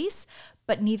calling the police,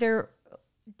 but neither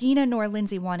Dina nor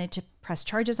Lindsay wanted to press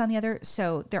charges on the other,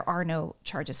 so there are no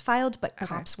charges filed, but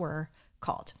cops were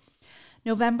called.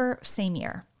 November, same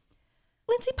year.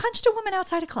 Lindsay punched a woman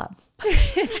outside a club.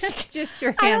 Just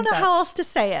your hands I don't know up. how else to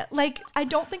say it. Like, I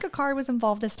don't think a car was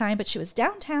involved this time, but she was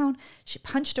downtown. She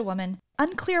punched a woman.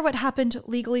 Unclear what happened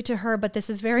legally to her, but this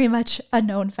is very much a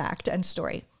known fact and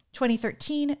story.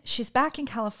 2013, she's back in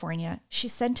California.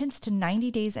 She's sentenced to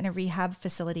 90 days in a rehab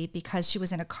facility because she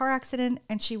was in a car accident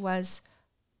and she was,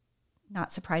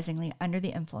 not surprisingly, under the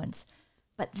influence.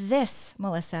 But this,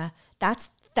 Melissa, that's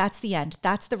the end.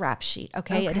 That's the rap sheet.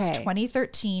 Okay. It is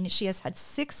 2013. She has had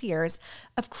 6 years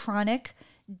of chronic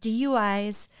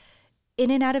DUIs,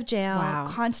 in and out of jail,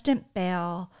 constant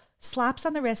bail, slaps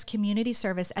on the wrist, community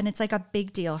service. And it's like a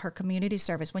big deal, her community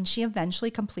service. When she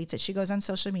eventually completes it, she goes on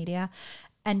social media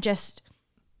and just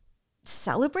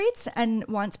celebrates and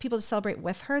wants people to celebrate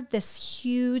with her this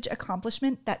huge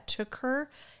accomplishment that took her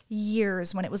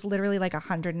years, when it was literally like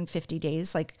 150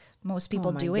 days. Like most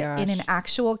people do it in an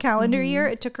actual calendar year.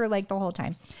 It took her like the whole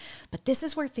time. But this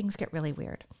is where things get really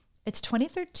weird. It's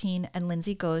 2013 and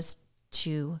Lindsay goes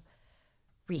to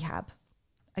rehab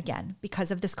again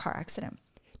because of this car accident.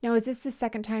 Now, is this the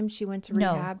second time she went to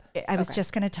rehab? No, I was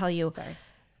just going to tell you. Sorry.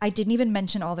 I didn't even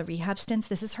mention all the rehab stints.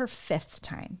 This is her 5th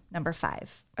time, number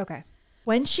 5. Okay.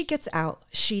 When she gets out,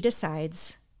 she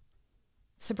decides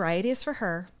sobriety is for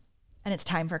her and it's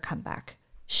time for a comeback.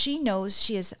 She knows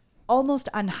she is almost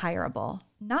unhireable,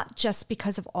 not just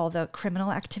because of all the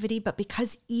criminal activity, but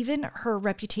because even her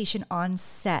reputation on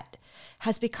set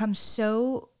has become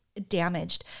so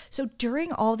damaged. So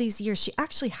during all these years, she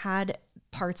actually had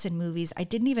parts in movies. I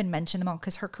didn't even mention them all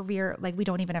because her career, like, we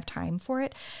don't even have time for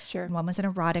it. Sure. One was an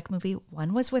erotic movie.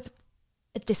 One was with,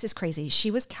 this is crazy,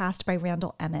 she was cast by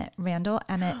Randall Emmett. Randall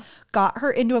Emmett got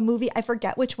her into a movie. I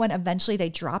forget which one. Eventually they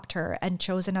dropped her and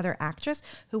chose another actress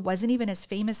who wasn't even as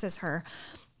famous as her.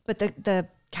 But the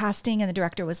casting and the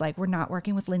director was like, we're not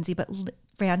working with Lindsay. But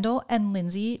Randall and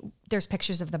Lindsay, there's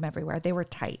pictures of them everywhere. They were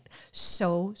tight.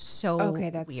 So Okay,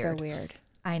 that's weird. so weird.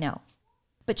 I know.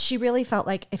 But she really felt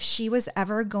like if she was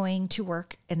ever going to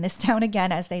work in this town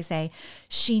again, as they say,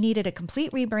 she needed a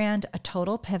complete rebrand, a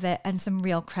total pivot, and some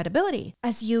real credibility.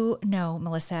 As you know,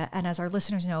 Melissa, and as our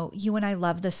listeners know, you and I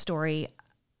love the story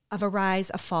of a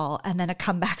rise, a fall, and then a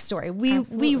comeback story.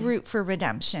 We root for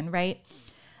redemption, right?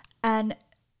 And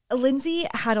Lindsay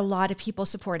had a lot of people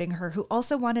supporting her who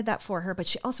also wanted that for her, but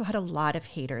she also had a lot of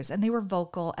haters, and they were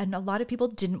vocal, and a lot of people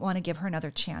didn't want to give her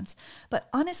another chance. But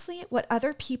honestly, what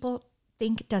other people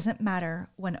think doesn't matter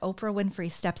when Oprah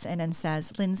Winfrey steps in and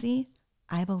says, Lindsay,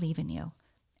 I believe in you.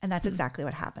 And that's exactly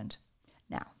what happened.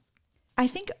 Now, I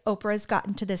think Oprah's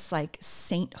gotten to this like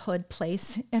sainthood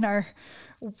place in our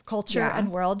culture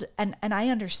and world. And I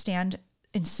understand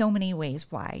in so many ways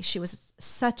why. She was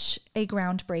such a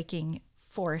groundbreaking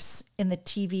force in the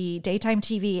daytime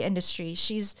TV industry.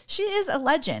 She is a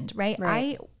legend, right?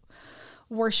 I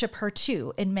worship her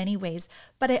too in many ways,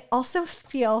 but I also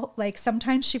feel like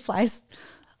sometimes she flies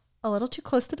a little too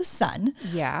close to the sun.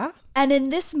 Yeah. And in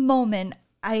this moment,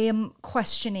 I am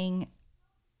questioning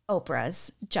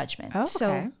Oprah's judgment. Oh, okay.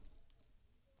 So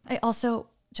I also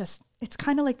it's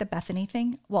kind of like the Bethany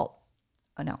thing. Well,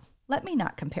 oh no, let me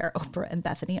not compare Oprah and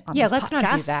Bethany on this podcast. Yeah, let's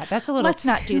not do that. That's a little Let's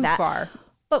not do that. far.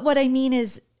 But what I mean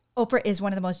is, Oprah is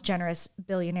one of the most generous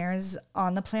billionaires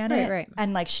on the planet. Right.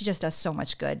 And like, she just does so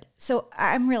much good. So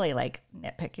I'm really like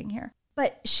nitpicking here.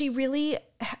 But she really,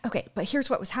 okay, but here's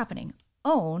what was happening.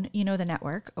 OWN, you know, the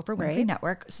network, Oprah Winfrey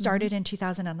Network, started in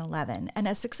 2011. And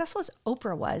as successful as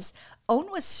Oprah was,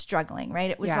 OWN was struggling,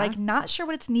 right? It was like not sure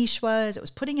what its niche was. It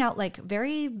was putting out like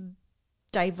very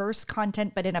diverse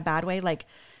content, but in a bad way, like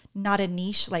not a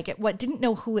niche, like didn't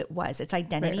know who it was, its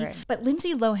identity. Right. But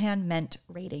Lindsay Lohan meant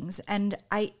ratings. And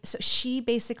so she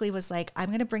basically was like, I'm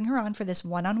going to bring her on for this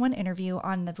one-on-one interview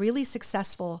on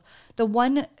the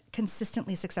one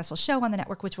consistently successful show on the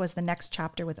network, which was The Next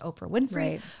Chapter with Oprah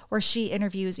Winfrey, where she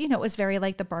interviews, you know, it was very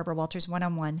like the Barbara Walters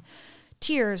one-on-one,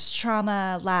 tears,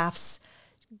 trauma, laughs,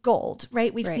 gold,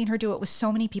 right? We've seen her do it with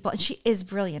so many people, and she is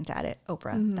brilliant at it,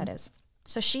 Oprah, that is.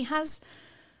 So she has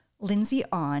Lindsay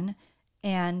on,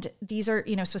 and these are,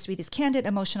 you know, supposed to be these candid,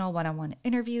 emotional one-on-one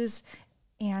interviews.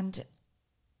 And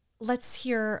let's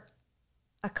hear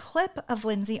a clip of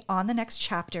Lindsay on the next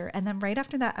chapter. And then right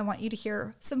after that, I want you to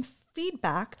hear some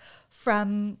feedback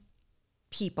from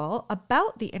people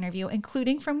about the interview,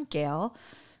 including from Gail,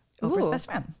 Oprah's best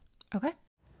friend. Okay.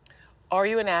 Are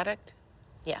you an addict?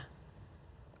 Yeah.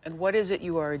 And what is it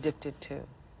you are addicted to?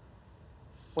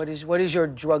 What is your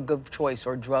drug of choice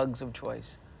or drugs of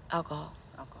choice? Alcohol.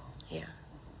 Alcohol. Yeah.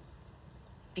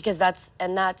 Because that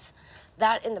in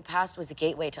the past was a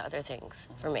gateway to other things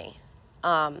for me.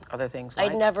 Other things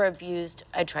like? I'd never abused,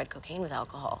 I tried cocaine with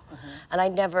alcohol. And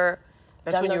I'd never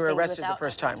That's done when you those were things arrested the without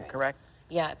first my time, drink. correct?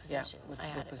 Yeah, possession. Yeah, with, I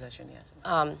had with it. possession, yes.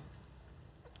 And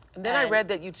then I and- read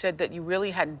that you said that you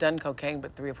really hadn't done cocaine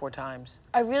but 3 or 4 times.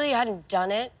 I really hadn't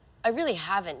done it. I really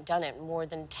haven't done it more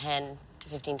than 10 to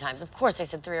 15 times. Of course, I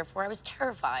said 3 or 4. I was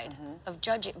terrified of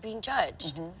being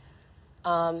judged.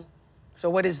 So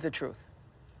what is the truth?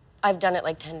 I've done it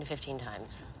like 10 to 15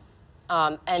 times.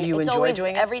 And Do you it's enjoy always,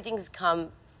 doing it? everything's come,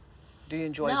 Do you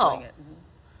enjoy No. doing it?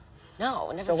 no,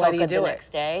 I never So why felt do you good the do it? next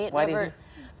day. Why do you do-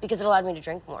 Because it allowed me to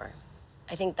drink more.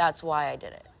 I think that's why I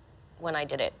did it, when I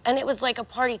did it. And it was like a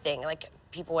party thing, like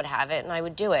people would have it and I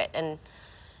would do it. And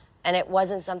it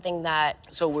wasn't something that,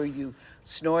 So were you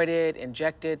snorted,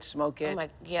 injected, smoke it?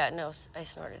 I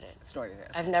snorted it. Snorted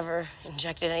it. I've never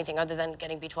injected anything other than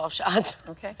getting B12 shots.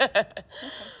 Okay.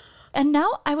 And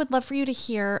now I would love for you to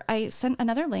hear, I sent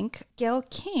another link, Gail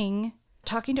King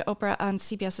talking to Oprah on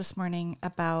CBS this morning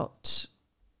about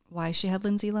why she had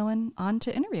Lindsay Lohan on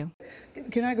to interview.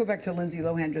 Can I go back to Lindsay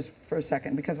Lohan just for a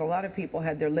second? Because a lot of people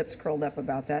had their lips curled up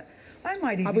about that. I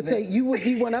would say you would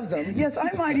be one of them. Yes,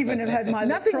 I might even have had my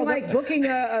lips curled up. Nothing like booking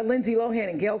a Lindsay Lohan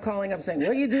and Gail calling up saying,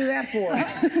 what do you do that for?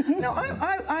 No,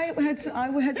 I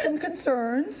had some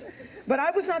concerns. But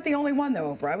I was not the only one,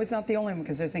 though, Oprah. I was not the only one,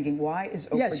 because they're thinking, why is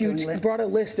Oprah Yes, you doing brought a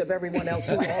list of everyone else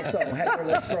who also had their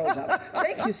lips curled up.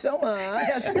 Thank you so much.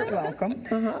 Yes, you're welcome.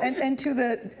 And to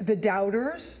the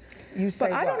doubters, you say,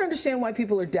 But I don't understand why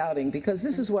people are doubting, because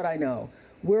this is what I know.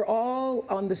 We're all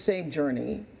on the same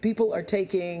journey. People are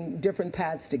taking different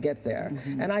paths to get there.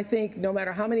 And I think no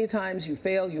matter how many times you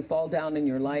fail, you fall down in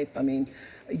your life, I mean,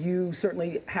 you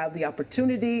certainly have the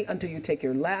opportunity until you take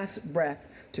your last breath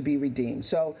to be redeemed.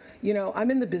 So, you know, I'm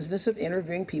in the business of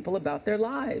interviewing people about their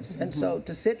lives. And so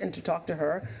to sit and to talk to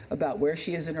her about where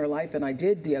she is in her life, and I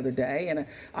did the other day, and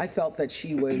I felt that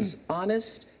she was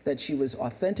honest, that she was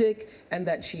authentic, and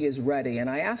that she is ready. And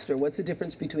I asked her, what's the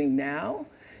difference between now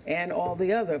and all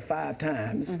the other 5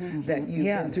 times that you've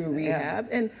been through rehab?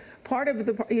 And part of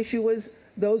the issue was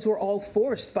those were all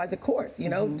forced by the court, you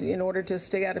know, in order to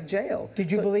stay out of jail.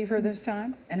 Did you believe her this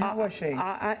time? And how was she?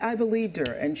 I believed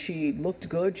her, and she looked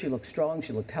good, she looked strong,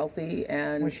 she looked healthy.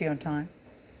 And Was she on time?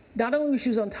 not only was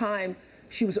she on time,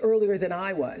 she was earlier than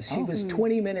I was. She was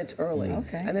 20 minutes early.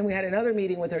 Okay. And then we had another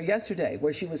meeting with her yesterday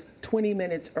where she was 20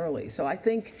 minutes early. So I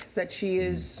think that she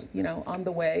is, you know, on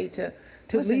the way to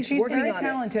Listen, at least she's working very on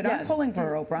talented. it. I'm pulling for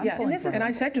her, Oprah. I'm Yes. pulling for her. And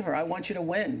I said to her, I want you to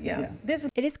win. Yeah.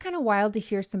 It is kind of wild to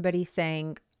hear somebody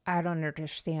saying, I don't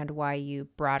understand why you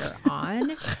brought her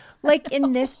on. Like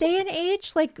in this day and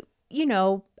age, like, you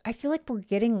know, I feel like we're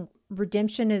getting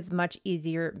redemption is much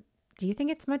easier. Do you think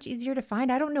it's much easier to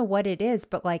find? I don't know what it is,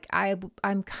 but like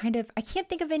I'm kind of, I can't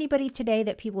think of anybody today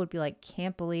that people would be like,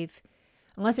 can't believe,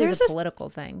 unless it was a political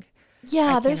thing.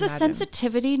 Yeah, I there's a can't imagine.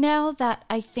 sensitivity now that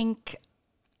I think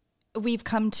we've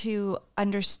come to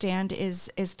understand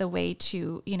is the way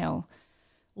to, you know,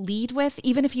 lead with,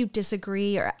 even if you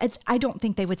disagree. Or I don't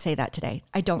think they would say that today.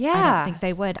 I don't think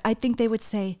they would. I think they would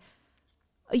say,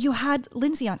 you had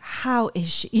Lindsay on, how is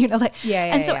she? You know, like,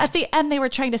 and so at the end they were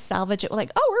trying to salvage it,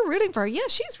 like, oh, we're rooting for her. Yeah,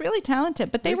 she's really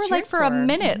talented. But they were like for a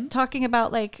minute talking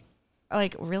about like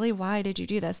really, why did you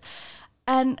do this?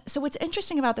 And so what's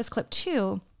interesting about this clip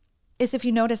too is, if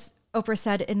you notice, Oprah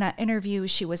said in that interview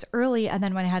she was early, and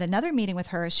then when I had another meeting with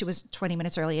her, she was 20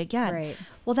 minutes early again. Right.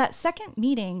 Well, that second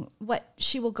meeting, what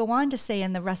she will go on to say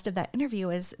in the rest of that interview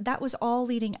is that was all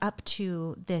leading up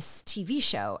to this TV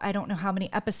show. I don't know how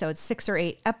many episodes, 6 or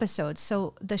 8 episodes.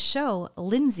 So the show,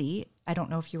 Lindsay, I don't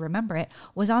know if you remember it,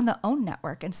 was on the OWN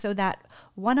network. And so that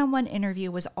one-on-one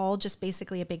interview was all just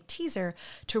basically a big teaser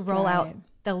to roll out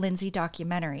the Lindsay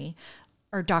documentary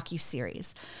or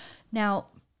docuseries. Now,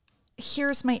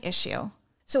 here's my issue.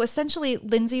 So essentially,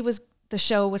 the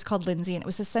show was called Lindsay, and it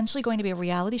was essentially going to be a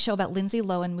reality show about Lindsay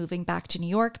Lohan moving back to New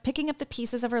York, picking up the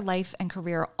pieces of her life and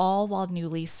career, all while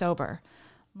newly sober.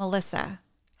 Melissa,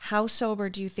 how sober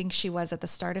do you think she was at the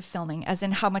start of filming? As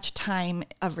in, how much time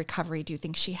of recovery do you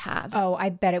think she had? Oh, I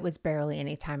bet it was barely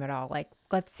any time at all. Like,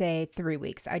 let's say 3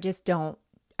 weeks. I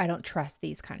don't trust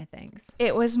these kind of things.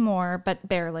 It was more, but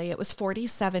barely. It was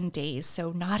 47 days,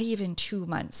 so not even 2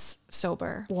 months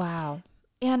sober. Wow.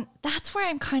 And that's where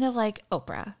I'm kind of like,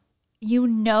 Oprah, you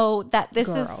know that this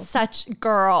is such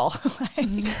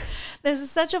this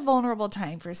is such a vulnerable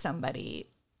time for somebody.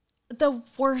 The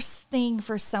worst thing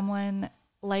for someone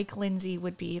like Lindsay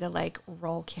would be to like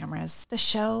roll cameras. The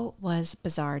show was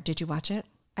bizarre. Did you watch it?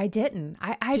 I didn't.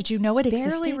 I did you know it barely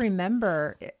existed?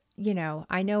 Remember,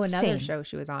 I know another Same. show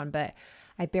she was on, but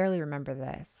I barely remember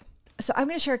this. So I'm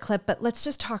going to share a clip, but let's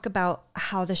just talk about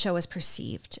how the show was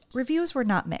perceived. Reviews were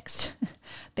not mixed.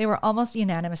 They were almost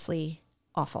unanimously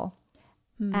awful.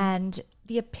 And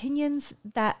the opinions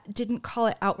that didn't call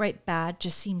it outright bad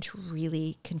just seemed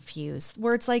really confused.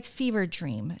 Words like fever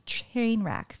dream, train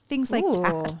wreck, things like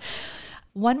that.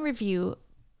 One review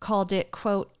called it,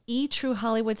 quote, true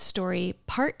Hollywood story,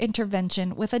 part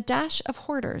intervention with a dash of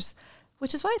hoarders,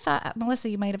 which is why I thought, Melissa,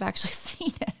 you might have actually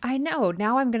seen it. I know.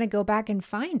 Now I'm going to go back and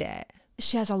find it.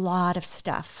 She has a lot of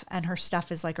stuff, and her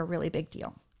stuff is like a really big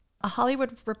deal. A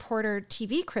Hollywood Reporter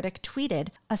TV critic tweeted,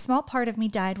 "A small part of me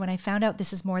died when I found out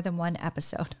this is more than one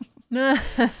episode."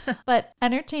 But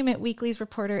Entertainment Weekly's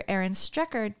reporter Aaron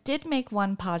Strecker did make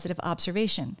one positive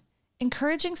observation.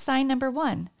 Encouraging sign number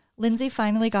 1, Lindsay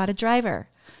finally got a driver.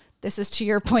 This is to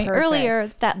your point earlier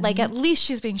that like at least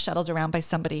she's being shuttled around by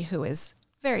somebody who is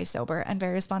very sober and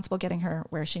very responsible getting her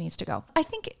where she needs to go. I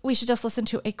think we should just listen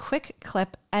to a quick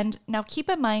clip. And now keep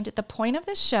in mind, the point of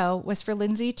this show was for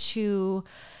Lindsay to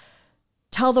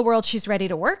tell the world she's ready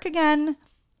to work again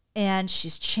and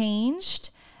she's changed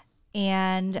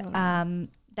and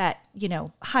that,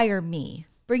 hire me,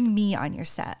 bring me on your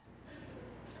set.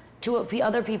 To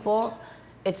other people,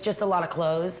 it's just a lot of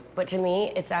clothes. But to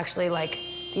me, it's actually like,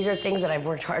 these are things that I've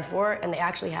worked hard for and they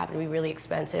actually happen to be really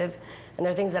expensive. And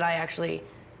they're things that I actually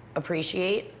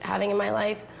appreciate having in my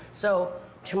life. So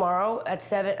tomorrow at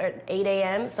 7 or 8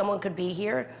 a.m., someone could be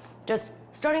here just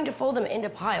starting to fold them into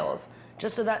piles,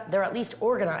 just so that they're at least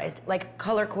organized, like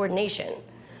color coordination.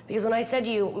 Because when I said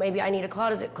to you, maybe I need a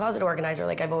closet organizer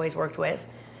like I've always worked with,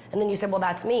 and then you said, well,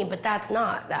 that's me, but that's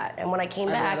not that. And when I came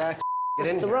back,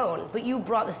 it was thrown, but you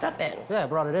brought the stuff in. Yeah, I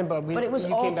brought it in, but it was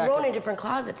all thrown in different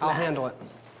closets, I'll Matt. handle it.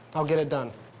 I'll get it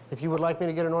done. If you would like me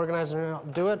to get an organizer, I'll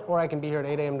do it, or I can be here at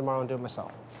 8 a.m. tomorrow and do it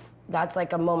myself. That's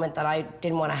like a moment that I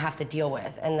didn't want to have to deal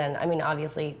with. And then, I mean,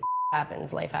 obviously,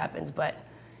 happens, life happens, but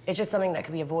it's just something that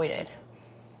could be avoided.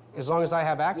 As long as I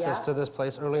have access to this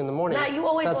place early in the morning, Matt, you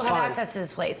always will have fine. access to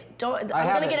this place. I'm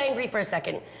gonna get angry for a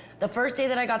second. The first day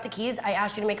that I got the keys, I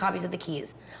asked you to make copies of the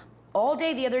keys. All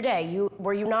day the other day,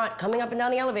 were you not coming up and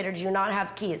down the elevator? Did you not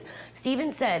have keys?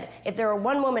 Steven said if there were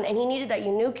one woman and he needed that,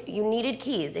 you needed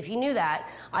keys. If you knew that,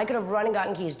 I could have run and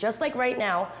gotten keys. Just like right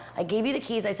now, I gave you the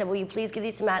keys. I said, will you please give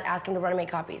these to Matt? Ask him to run and make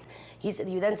copies.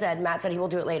 You then said, Matt said he will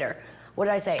do it later. What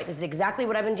did I say? This is exactly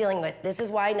what I've been dealing with. This is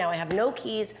why now I have no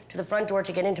keys to the front door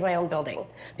to get into my own building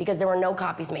because there were no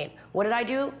copies made. What did I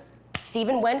do?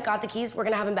 Steven went, got the keys. We're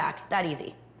gonna have him back. That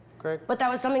easy. Great. But that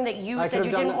was something that you said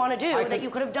you didn't want to do, that you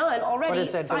could have done already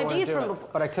 5 days from before.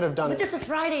 But I could have done it. But this was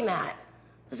Friday, Matt.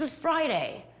 This was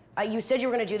Friday. You said you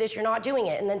were going to do this, you're not doing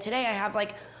it. And then today I have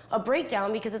like a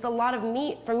breakdown because it's a lot of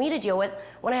for me to deal with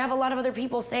when I have a lot of other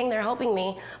people saying they're helping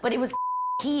me, but it was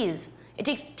keys. It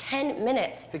takes 10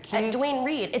 minutes at Dwayne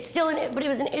Reed. It's still but it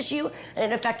was an issue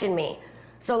and it affected me.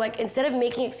 So like instead of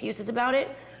making excuses about it,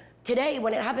 today,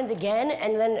 when it happens again,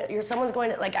 and then someone's going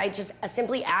to, like, I just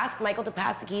simply ask Michael to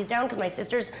pass the keys down because my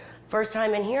sister's first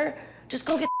time in here. Just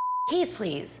go get the keys,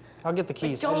 please. I'll get the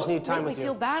keys. I just need time with you. Don't make me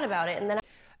feel bad about it. And then.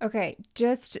 Okay,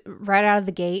 just right out of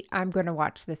the gate, I'm going to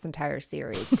watch this entire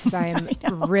series because I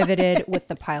am riveted with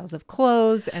the piles of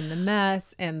clothes and the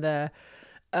mess and the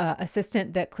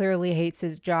assistant that clearly hates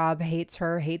his job, hates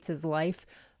her, hates his life.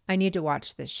 I need to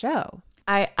watch this show.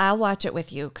 I'll watch it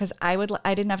with you because I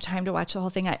didn't have time to watch the whole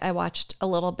thing. I watched a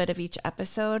little bit of each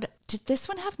episode. Did this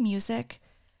one have music?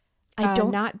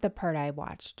 Not the part I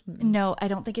watched. No, I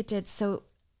don't think it did. So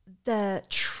the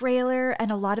trailer and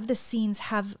a lot of the scenes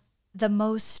have the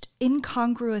most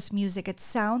incongruous music. It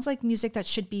sounds like music that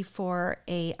should be for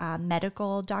a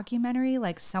medical documentary,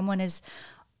 like someone is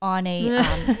on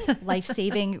a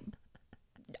life-saving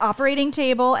operating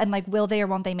table and like, will they or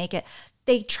won't they make it?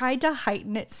 They tried to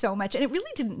heighten it so much and it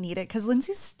really didn't need it because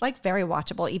Lindsay's like very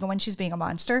watchable even when she's being a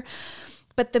monster.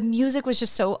 But the music was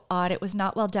just so odd. It was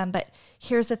not well done. But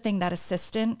here's the thing, that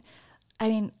assistant, I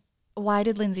mean, why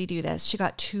did Lindsay do this? She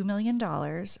got $2 million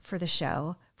for the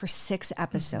show for 6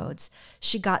 episodes. Mm-hmm.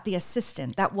 She got the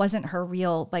assistant. That wasn't her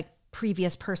real like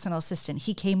previous personal assistant.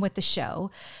 He came with the show.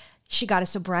 She got a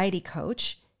sobriety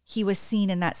coach. He was seen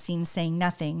in that scene saying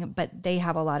nothing, but they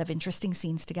have a lot of interesting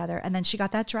scenes together. And then she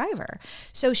got that driver.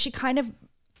 So she kind of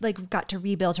like got to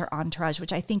rebuild her entourage,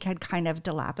 which I think had kind of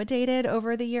dilapidated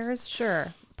over the years. Sure.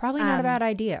 Probably not a bad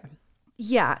idea.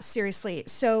 Yeah, seriously.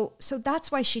 So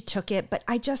that's why she took it. But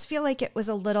I just feel like it was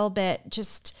a little bit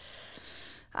just,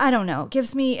 I don't know,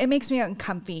 it makes me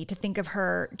uncomfy to think of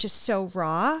her just so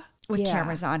raw with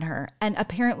cameras on her. And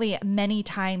apparently many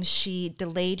times she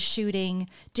delayed shooting,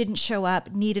 didn't show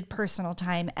up, needed personal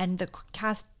time. And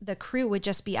the crew would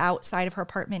just be outside of her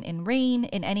apartment in rain,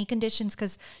 in any conditions,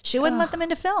 because she wouldn't let them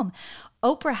into film.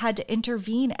 Oprah had to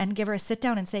intervene and give her a sit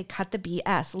down and say, cut the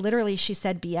BS. Literally, she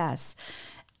said BS.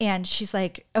 And she's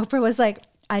like, Oprah was like,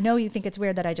 I know you think it's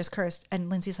weird that I just cursed. And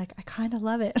Lindsay's like, I kind of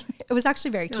love it. It was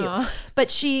actually very cute. Aww.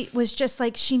 But she was just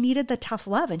like, she needed the tough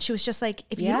love. And she was just like,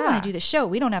 if you don't want to do the show,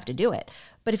 we don't have to do it.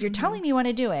 But if you're telling me you want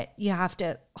to do it, you have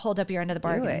to hold up your end of the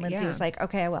bargain. And Lindsay was like,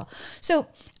 okay, I will. So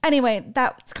anyway,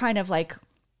 that's kind of like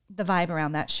the vibe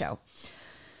around that show.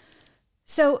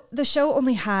 So the show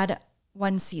only had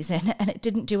one season, and it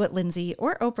didn't do what Lindsay,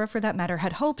 or Oprah for that matter,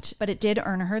 had hoped, but it did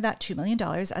earn her that $2 million,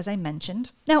 as I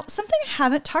mentioned. Now, something I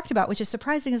haven't talked about, which is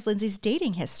surprising, is Lindsay's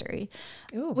dating history,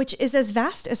 which is as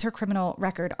vast as her criminal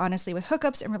record, honestly, with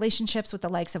hookups and relationships with the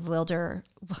likes of Wilder.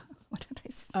 What did I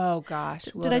say? Oh, gosh.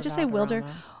 Did I just say Wilder?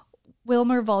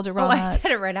 Wilmer Valderrama. Oh, I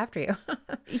said it right after you.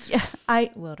 Yeah,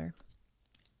 Wilder.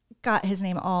 Got his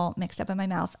name all mixed up in my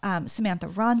mouth. Samantha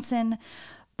Ronson.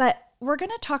 But we're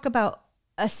going to talk about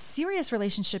a serious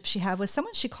relationship she had with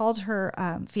someone she called her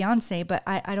fiance, but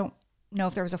I don't know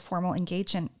if there was a formal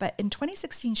engagement. But in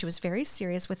 2016, she was very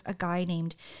serious with a guy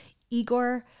named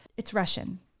Igor. It's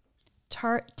Russian.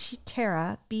 Tara,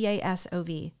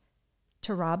 Basov.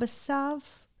 Tarabasov.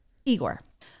 Igor.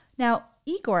 Now,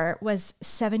 Igor was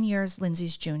 7 years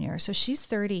Lindsay's junior. So she's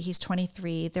 30, he's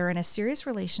 23. They're in a serious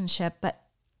relationship, but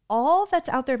all that's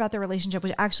out there about their relationship,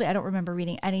 which actually I don't remember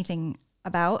reading anything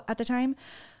about at the time,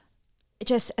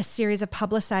 just a series of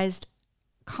publicized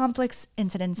conflicts,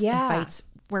 incidents, and fights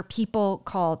where people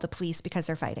call the police because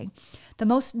they're fighting. The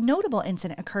most notable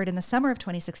incident occurred in the summer of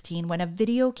 2016 when a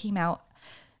video came out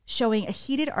showing a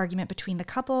heated argument between the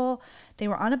couple. They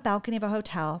were on a balcony of a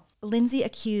hotel. Lindsay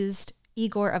accused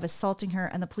Igor of assaulting her,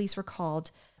 and the police were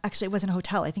called. Actually, it wasn't a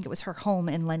hotel. I think it was her home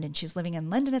in London. She's living in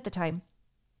London at the time.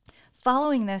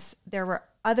 Following this, there were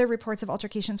other reports of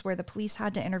altercations where the police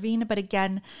had to intervene. But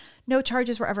again, no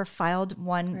charges were ever filed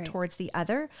one towards the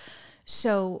other.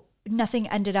 So nothing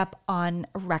ended up on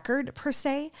record per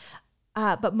se.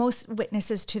 But most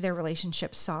witnesses to their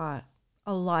relationship saw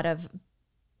a lot of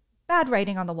bad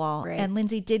writing on the wall. Right. And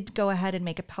Lindsay did go ahead and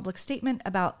make a public statement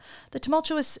about the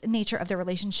tumultuous nature of their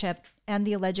relationship and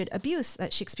the alleged abuse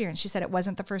that she experienced. She said, it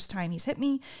wasn't the first time he's hit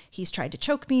me. He's tried to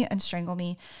choke me and strangle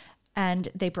me. And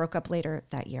they broke up later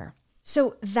that year.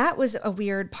 So that was a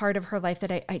weird part of her life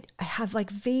that I have like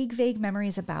vague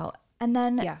memories about. And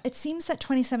then it seems that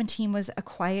 2017 was a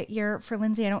quiet year for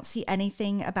Lindsay. I don't see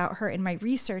anything about her in my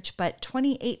research, but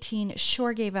 2018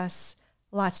 sure gave us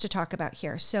lots to talk about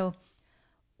here. So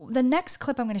the next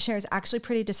clip I'm going to share is actually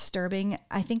pretty disturbing.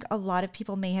 I think a lot of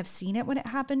people may have seen it when it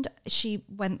happened. She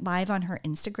went live on her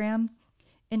Instagram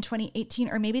in 2018,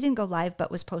 or maybe didn't go live, but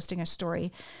was posting a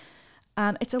story.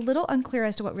 It's a little unclear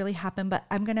as to what really happened, but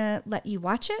I'm going to let you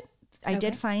watch it. I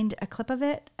did find a clip of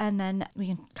it, and then we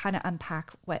can kind of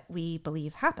unpack what we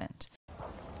believe happened.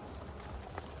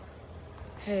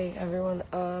 Hey, everyone.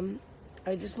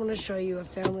 I just want to show you a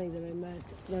family that I met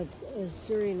that's a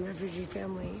Syrian refugee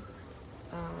family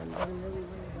that I'm really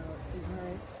worried about in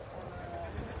Paris.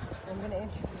 I'm going to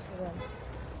introduce you to them.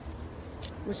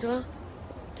 Michelle,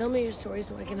 tell me your story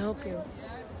so I can help you.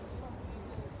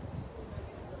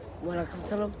 Wanna come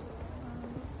tell them?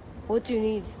 What do you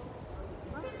need?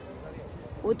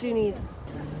 What do you need?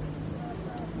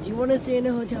 Do you want to stay in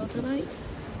a hotel tonight?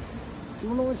 Do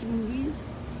you want to watch movies?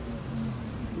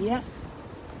 Yeah?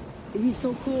 It'd be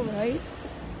so cool, right?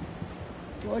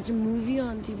 To watch a movie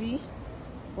on TV?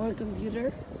 Or a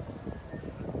computer?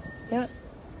 Yeah?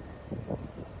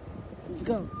 Let's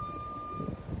go.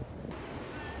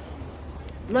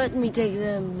 Let me take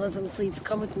them. Let them sleep.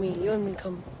 Come with me. You and me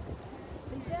come.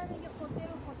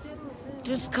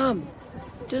 Just come.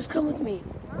 Just come with me.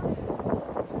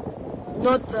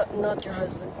 Not your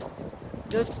husband.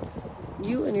 Just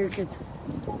you and your kids.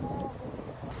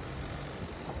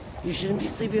 You shouldn't be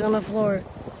sleeping on the floor.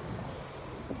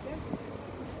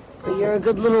 But you're a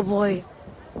good little boy.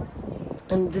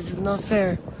 And this is not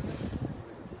fair.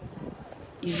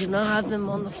 You should not have them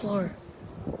on the floor.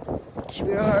 You should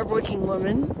be a hardworking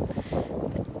woman.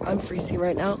 I'm freezing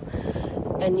right now.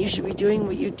 And you should be doing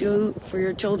what you do for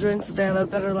your children so they have a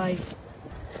better life.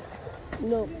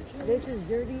 No, this is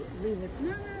dirty. Leave it.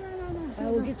 No.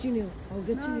 I will get you new. I'll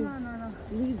get you new. No.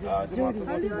 Leave it. Dirty.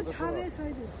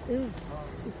 Ew,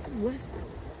 it's wet.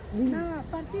 No,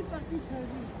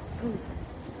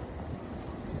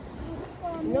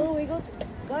 we go to...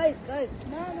 Guys.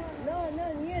 No,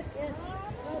 yes.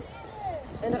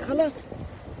 And خلاص.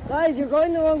 Guys, you're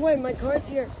going the wrong way. My car's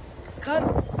here. Cut.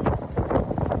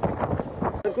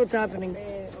 Look what's happening.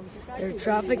 They're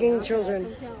trafficking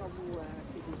children.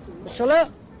 Shala.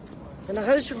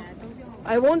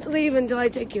 I won't leave until I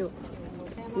take you.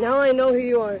 Now I know who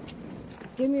you are.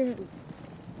 Give me your hand.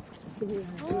 Give me your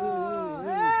hand.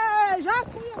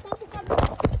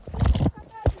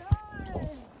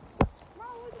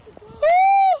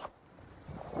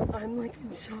 I'm like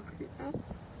in shock right now.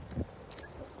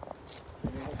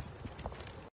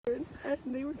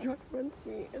 And they were trying to run to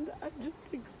me, and I'm just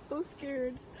like so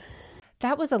scared.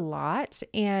 That was a lot,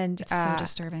 and It's so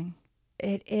disturbing.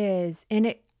 It is, and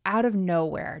it out of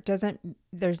nowhere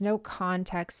there's no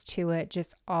context to it.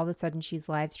 Just all of a sudden she's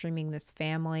live streaming this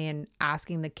family and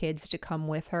asking the kids to come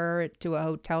with her to a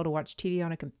hotel to watch TV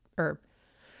on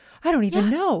I don't even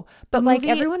know, but like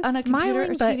everyone's on a computer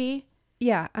or TV.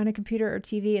 Yeah, on a computer or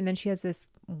TV, and then she has this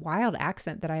wild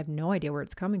accent that I have no idea where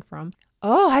it's coming from.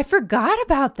 Oh, I forgot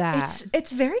about that.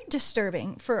 It's very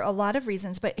disturbing for a lot of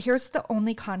reasons, but here's the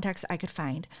only context I could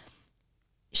find.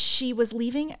 She was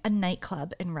leaving a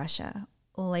nightclub in Russia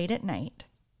late at night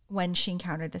when she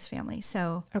encountered this family.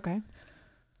 So, okay,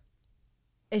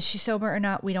 is she sober or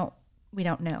not? We don't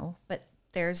know. But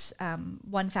there's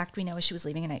one fact we know is she was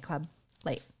leaving a nightclub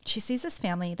late. She sees this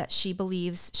family that she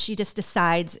believes, she just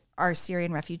decides are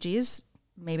Syrian refugees.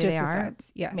 Maybe just they are.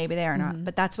 decides, yes. Maybe they are not.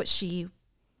 But that's what she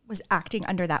was acting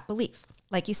under, that belief.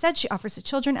 Like you said, she offers the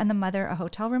children and the mother a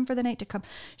hotel room for the night to come.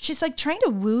 She's like trying to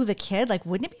woo the kid. Like,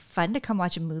 wouldn't it be fun to come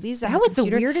watch movies? That was the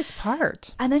weirdest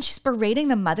part. And then she's berating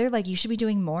the mother, like, you should be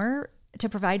doing more to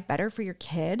provide better for your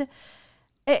kid.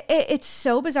 It's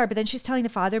so bizarre. But then she's telling the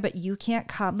father, but you can't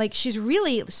come. Like, she's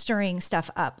really stirring stuff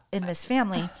up in this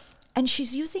family. And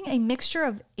she's using a mixture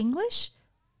of English,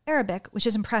 Arabic, which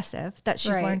is impressive that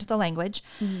she's learned the language,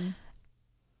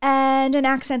 and an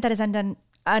accent that is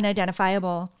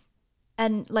unidentifiable.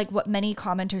 And like what many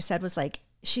commenters said was like,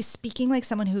 she's speaking like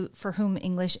someone for whom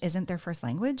English isn't their first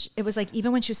language. It was like,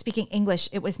 even when she was speaking English,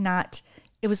 it was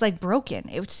like broken.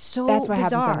 It was so That's what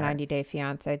bizarre. happens on 90 Day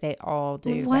Fiance. They all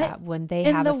do that. When they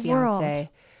have a fiance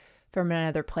from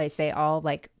another place, they all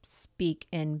like speak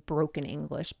in broken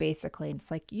English, basically. And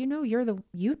it's like,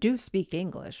 you do speak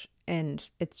English, and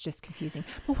it's just confusing.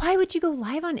 But why would you go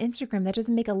live on Instagram? That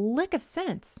doesn't make a lick of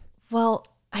sense. Well,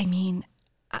 I mean,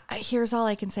 here's all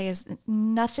I can say is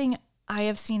nothing I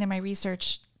have seen in my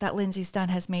research that Lindsay's done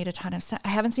has made a ton of sense. I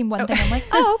haven't seen one thing I'm like,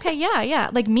 oh, okay, yeah.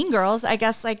 Like Mean Girls, I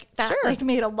guess like that like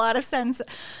made a lot of sense.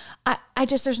 I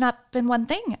just, there's not been one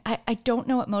thing. I don't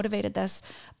know what motivated this,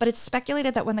 but it's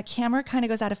speculated that when the camera kind of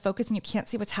goes out of focus and you can't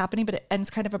see what's happening, but it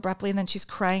ends kind of abruptly and then she's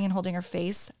crying and holding her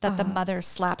face, that the mother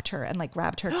slapped her and like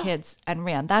grabbed her kids and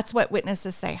ran. That's what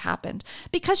witnesses say happened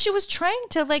because she was trying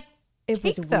to like It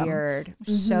was weird.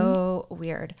 So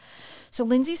weird. So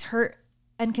Lindsay's hurt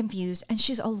and confused and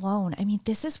she's alone. I mean,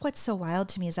 this is what's so wild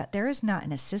to me is that there is not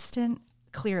an assistant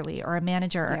clearly or a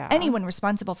manager or anyone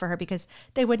responsible for her because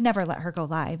they would never let her go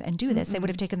live and do this. They would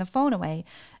have taken the phone away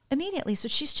immediately. So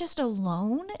she's just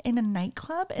alone in a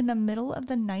nightclub in the middle of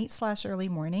the night / early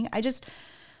morning. It just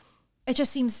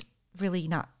seems really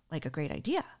not like a great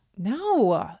idea.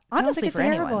 No, honestly, like for a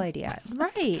terrible anyone. idea.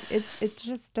 Right. It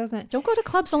just doesn't. Don't go to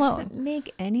clubs alone. Doesn't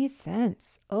make any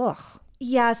sense. Ugh.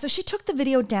 Yeah, so she took the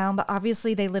video down, but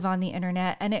obviously they live on the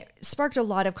internet and it sparked a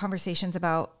lot of conversations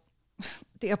about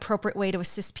the appropriate way to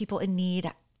assist people in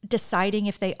need, deciding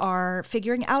if they are,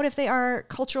 figuring out if they are,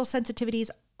 cultural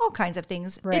sensitivities, all kinds of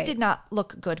things. Right. It did not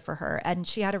look good for her. And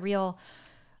she had a real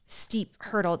steep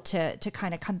hurdle to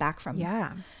kind of come back from.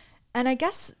 Yeah. And I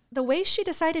guess the way she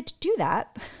decided to do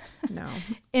that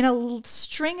in a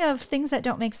string of things that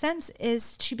don't make sense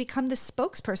is to become the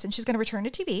spokesperson. She's going to return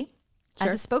to TV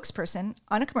as a spokesperson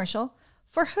on a commercial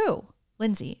for who?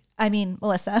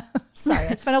 Melissa. Sorry,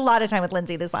 I spent a lot of time with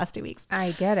Lindsay this last 2 weeks.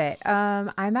 I get it.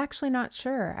 I'm actually not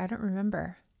sure. I don't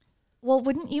remember. Well,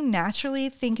 wouldn't you naturally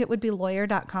think it would be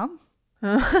lawyer.com?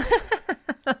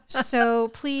 So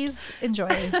please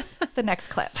enjoy the next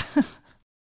clip.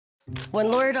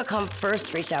 When lawyer.com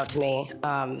first reached out to me,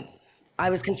 I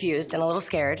was confused and a little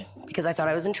scared because I thought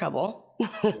I was in trouble.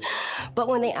 But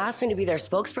when they asked me to be their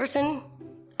spokesperson,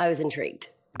 I was intrigued.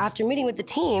 After meeting with the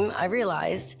team, I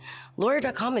realized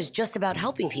lawyer.com is just about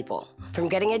helping people. From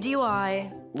getting a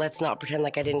DUI, let's not pretend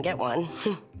like I didn't get one,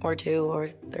 or 2 or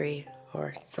 3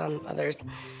 or some others.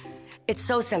 It's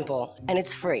so simple and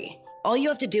it's free. All you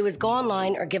have to do is go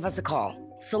online or give us a call.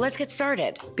 So let's get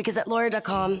started, because at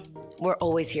lawyer.com, we're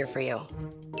always here for you.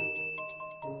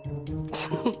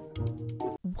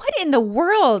 What in the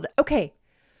world? Okay,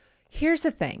 here's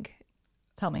the thing.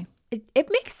 Tell me. It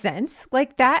makes sense.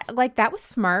 Like that was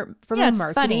smart from a It's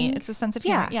marketing. funny. It's a sense of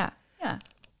humor. Yeah.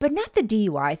 But not the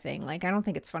DUI thing. Like, I don't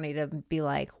think it's funny to be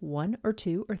like 1 or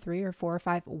 2 or 3 or 4 or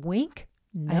 5. Wink.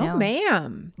 No,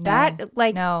 ma'am.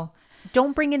 No.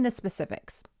 Don't bring in the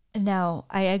specifics. No,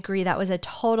 I agree. That was a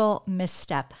total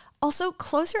misstep. Also,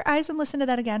 close your eyes and listen to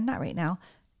that again. Not right now.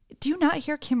 Do you not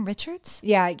hear Kim Richards?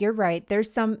 Yeah, you're right.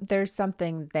 There's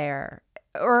something there.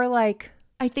 Or like,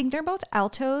 I think they're both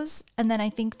altos, and then I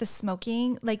think the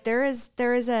smoking, like there is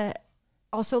a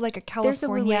also like a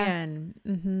California. There's a Luann.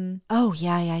 Mm-hmm. Oh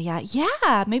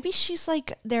yeah. Maybe she's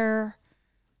like their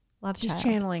love child. She's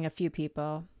channeling a few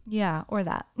people. Yeah, or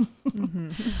that.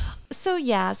 Mm-hmm. So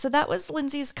that was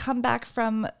Lindsay's comeback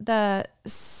from the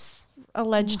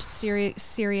alleged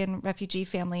Syrian refugee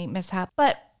family mishap.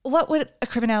 But what would a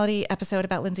criminality episode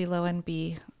about Lindsay Lohan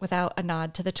be without a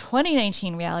nod to the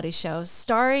 2019 reality show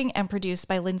starring and produced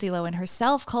by Lindsay Lohan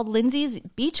herself called Lindsay's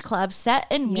Beach Club, set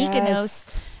in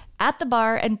Mykonos at the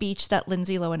bar and beach that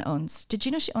Lindsay Lohan owns. Did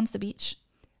you know she owns the beach?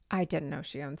 I didn't know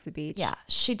she owns the beach. Yeah,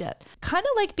 she did. Kind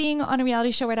of like being on a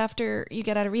reality show right after you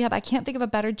get out of rehab. I can't think of a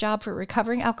better job for a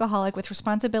recovering alcoholic with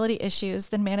responsibility issues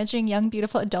than managing young,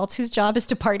 beautiful adults whose job is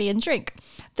to party and drink.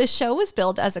 The show was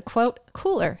billed as a, quote,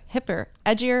 cooler, hipper,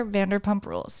 edgier Vanderpump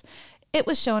Rules. It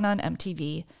was shown on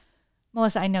MTV.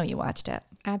 Melissa, I know you watched it.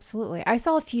 Absolutely. I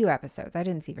saw a few episodes. I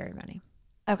didn't see very many.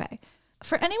 Okay.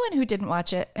 For anyone who didn't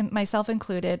watch it, and myself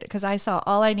included, because I saw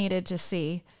all I needed to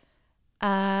see,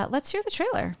 let's hear the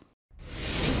trailer.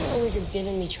 People always have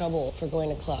given me trouble for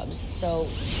going to clubs, so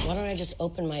why don't I just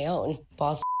open my own?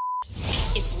 Boss.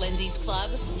 It's Lindsay's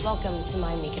Club. Welcome to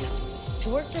my Mykonos. To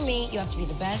work for me, you have to be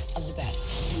the best of the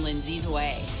best. Lindsay's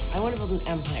way. I want to build an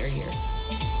empire here.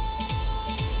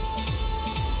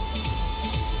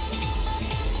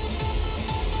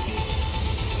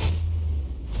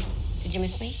 Did you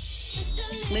miss me?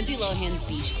 Lindsay Lohan's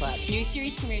Beach Club. New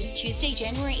series premieres Tuesday,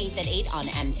 January 8th at 8 on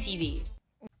MTV.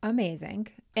 Amazing.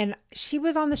 And she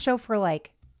was on the show for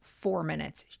like 4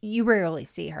 minutes. You rarely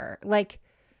see her. Like,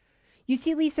 you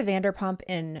see Lisa Vanderpump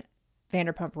in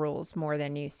Vanderpump Rules more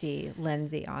than you see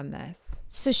Lindsay on this.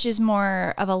 So she's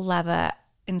more of a Leva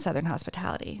in Southern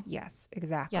Hospitality. Yes,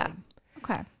 exactly. Yeah.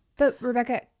 Okay. But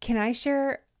Rebecca, can I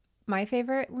share my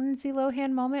favorite Lindsay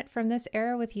Lohan moment from this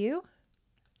era with you?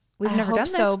 We've never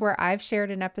done this where I've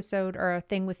shared an episode or a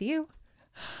thing with you.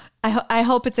 I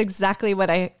hope it's exactly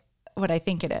what I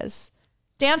think it is.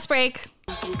 Dance break.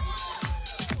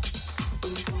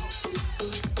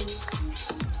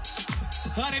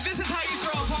 Honey, this is how you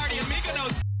throw a party in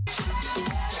Mykonos.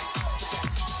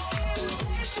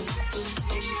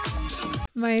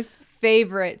 My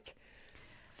favorite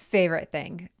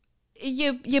thing.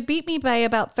 You beat me by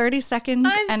about 30 seconds.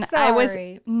 I'm sorry. I was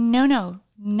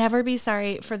never be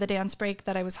sorry for the dance break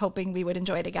that I was hoping we would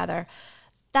enjoy together.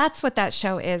 That's what that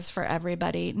show is for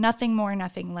everybody. Nothing more,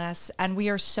 nothing less. And we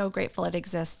are so grateful it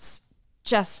exists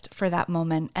just for that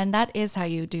moment. And that is how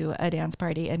you do a dance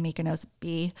party in Mykonos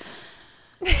B.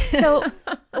 So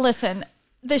listen,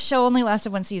 the show only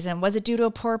lasted 1 season. Was it due to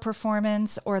a poor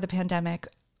performance or the pandemic?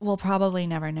 We'll probably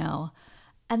never know.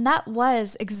 And that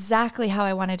was exactly how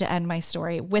I wanted to end my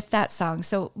story, with that song.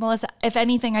 So Melissa, if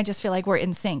anything, I just feel like we're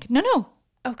in sync. No.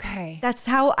 Okay. That's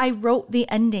how I wrote the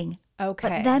ending. Okay.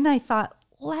 But then I thought,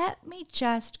 let me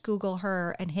just Google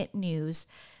her and hit news,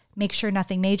 make sure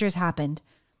nothing major's happened.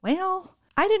 Well,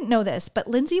 I didn't know this, but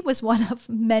Lindsay was one of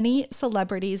many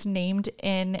celebrities named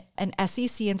in an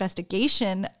SEC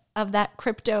investigation of that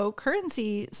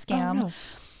cryptocurrency scam. Oh, no.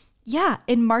 Yeah,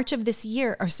 in March of this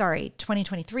year,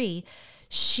 2023,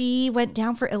 she went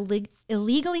down for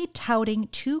illegally touting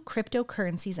 2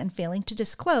 cryptocurrencies and failing to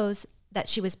disclose that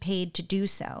she was paid to do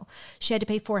so. She had to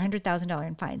pay $400,000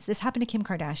 in fines. This happened to Kim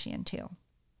Kardashian too.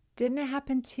 Didn't it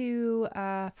happen to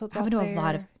football Happened to player a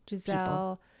lot of Giselle?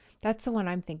 people. That's the one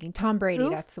I'm thinking. Tom Brady. Who?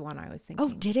 That's the one I was thinking. Oh,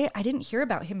 did it? I didn't hear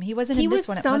about him. He wasn't in He this was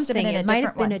one. It something. must have been in a It might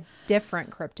have different been one. a different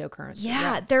cryptocurrency.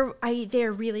 Yeah,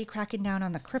 they're really cracking down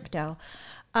on the crypto.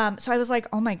 So I was like,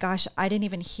 oh my gosh, I didn't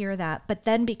even hear that. But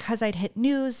then because I'd hit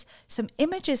news, some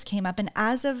images came up. And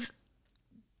as of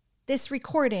this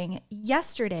recording,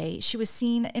 yesterday, she was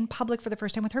seen in public for the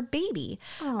first time with her baby.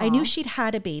 Aww. I knew she'd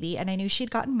had a baby and I knew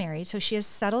she'd gotten married. So she has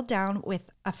settled down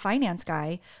with a finance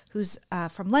guy who's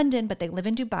from London, but they live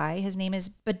in Dubai. His name is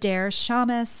Bader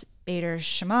Shamas.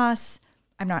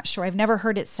 I'm not sure. I've never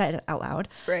heard it said out loud.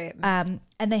 Right. And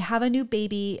they have a new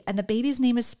baby, and the baby's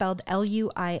name is spelled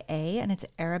Luia, and it's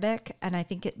Arabic, and I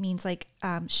think it means like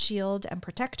shield and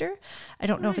protector. I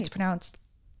don't know if it's pronounced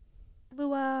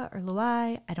Lua or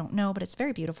Luai. I don't know, but it's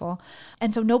very beautiful.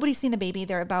 And so nobody's seen the baby.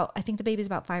 I think the baby's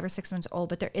about 5 or 6 months old,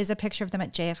 but there is a picture of them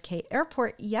at JFK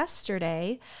Airport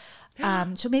yesterday.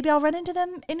 So maybe I'll run into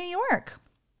them in New York.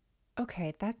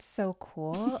 Okay, that's so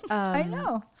cool. I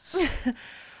know.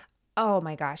 Oh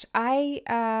my gosh.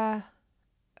 I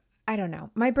don't know.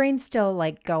 My brain's still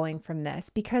like going from this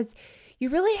because you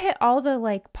really hit all the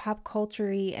like pop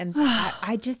culture-y and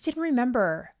I just didn't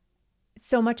remember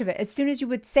so much of it. As soon as you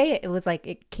would say it, it was like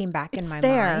it came back in my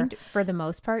mind for the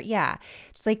most part. Yeah.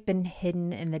 It's like been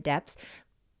hidden in the depths.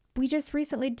 We just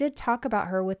recently did talk about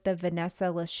her with the Vanessa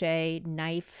Lachey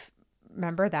knife.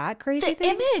 Remember that crazy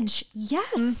thing? The image.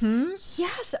 Yes.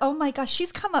 Yes. Oh my gosh.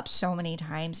 She's come up so many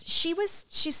times.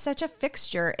 She's such a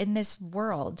fixture in this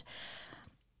world.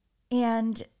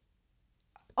 And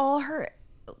all her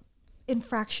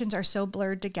infractions are so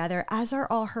blurred together, as are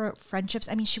all her friendships.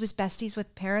 I mean, she was besties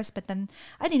with Paris, but then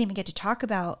I didn't even get to talk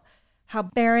about how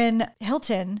Baron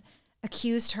Hilton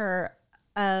accused her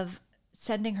of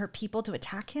sending her people to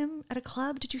attack him at a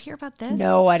club. Did you hear about this?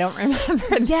 No, I don't remember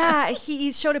that. Yeah,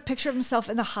 he showed a picture of himself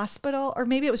in the hospital, or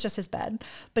maybe it was just his bed,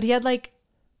 but he had like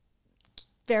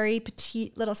very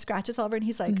petite little scratches all over, and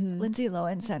he's like, Lindsay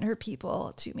Lohan sent her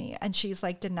people to me, and she's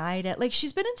like denied it. Like,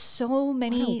 she's been in so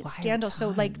many scandals. So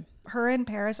like her and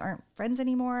Paris aren't friends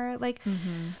anymore. Like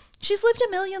she's lived a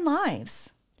million lives.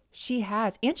 She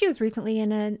has. And she was recently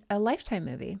in a Lifetime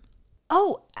movie.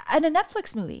 Oh, and a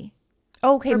Netflix movie.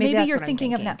 Okay, or maybe you're what I'm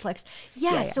thinking of Netflix.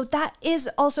 Yeah, so that is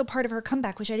also part of her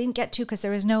comeback, which I didn't get to because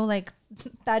there was no like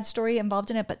bad story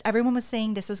involved in it. But everyone was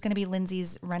saying this was going to be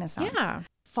Lindsay's renaissance. Yeah.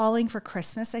 Falling for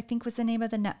Christmas, I think, was the name of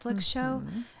the Netflix show.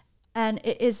 And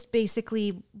it is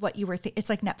basically what you were it's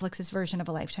like Netflix's version of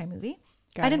a Lifetime movie.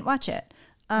 I didn't watch it.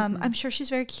 I'm sure she's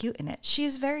very cute in it. She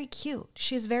is very cute.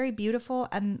 She is very beautiful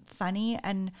and funny,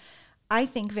 and I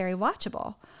think very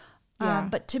watchable.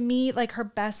 But to me, like her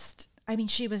best, I mean,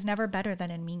 she was never better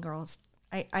than in Mean Girls.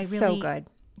 I really so good.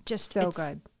 Just so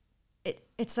good.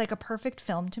 It's like a perfect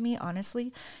film to me,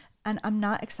 honestly. And I'm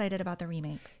not excited about the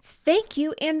remake. Thank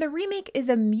you. And the remake is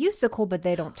a musical, but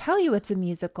they don't tell you it's a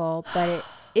musical, but it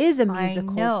is a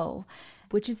musical. I know.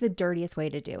 Which is the dirtiest way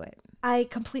to do it. I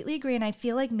completely agree. And I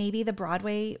feel like maybe the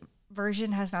Broadway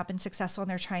version has not been successful and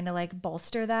they're trying to like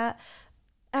bolster that.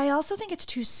 I also think it's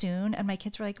too soon. And my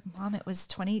kids were like, Mom, it was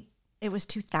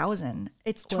 2000.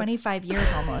 It's 25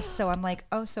 years almost. So I'm like,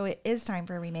 oh, so it is time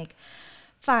for a remake.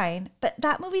 Fine. But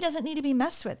that movie doesn't need to be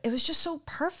messed with. It was just so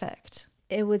perfect.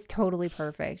 It was totally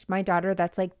perfect. My daughter,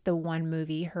 that's like the one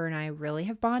movie her and I really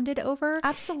have bonded over.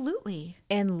 Absolutely.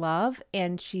 And love.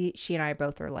 And she and I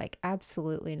both are like,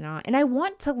 absolutely not. And I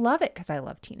want to love it because I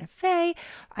love Tina Fey.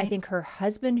 I think her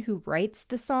husband who writes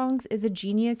the songs is a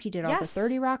genius. He did all the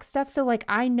 30 Rock stuff. So like,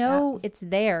 I know it's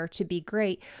there to be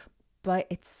great, but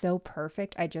it's so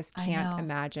perfect. I just can't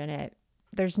imagine it.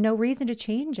 There's no reason to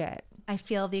change it. I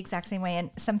feel the exact same way. And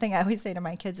something I always say to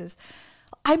my kids is,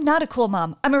 I'm not a cool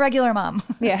mom. I'm a regular mom.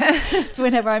 Yeah.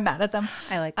 Whenever I'm mad at them.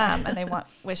 I like that. And they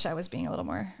wish I was being a little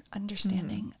more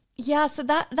understanding. Yeah. So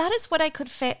that is what I could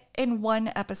fit in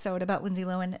one episode about Lindsay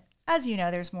Lohan. As you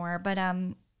know, there's more, but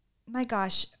my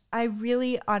gosh, I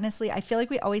really, honestly, I feel like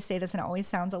we always say this and it always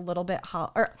sounds a little bit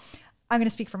hollow, or I'm going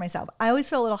to speak for myself. I always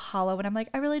feel a little hollow when I'm like,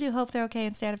 I really do hope they're okay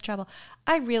and stay out of trouble.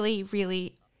 I really,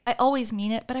 really, I always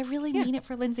mean it, but I really mean it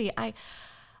for Lindsay.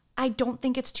 I don't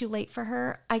think it's too late for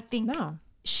her. I think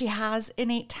she has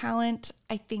innate talent.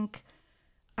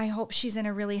 I hope she's in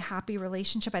a really happy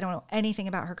relationship. I don't know anything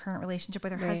about her current relationship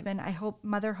with her husband. I hope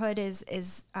motherhood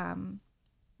is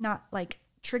not like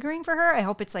triggering for her. I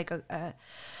hope it's like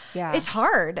it's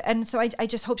hard. And so I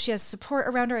just hope she has support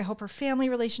around her. I hope her family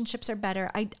relationships are better.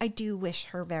 I do wish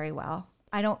her very well.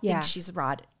 I don't think she's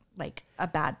like a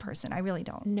bad person. I really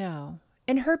don't. No.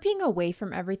 And her being away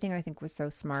from everything, I think was so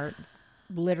smart.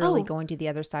 Literally going to the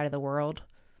other side of the world.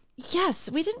 Yes,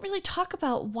 we didn't really talk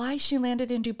about why she landed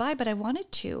in Dubai, but I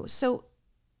wanted to. So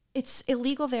it's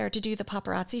illegal there to do the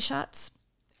paparazzi shots.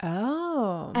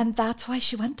 Oh. And that's why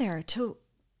she went there, to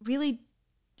really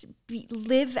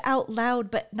live out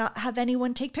loud, but not have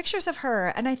anyone take pictures of her.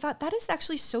 And I thought that is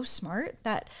actually so smart,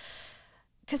 that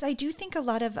because I do think a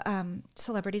lot of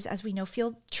celebrities, as we know,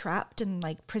 feel trapped and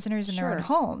like prisoners in their own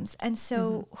homes. And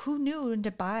so who knew in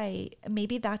Dubai,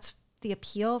 maybe that's the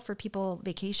appeal for people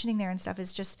vacationing there and stuff,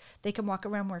 is just they can walk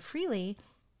around more freely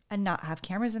and not have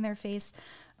cameras in their face.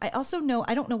 I also know,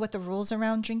 I don't know what the rules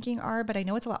around drinking are, but I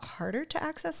know it's a lot harder to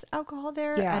access alcohol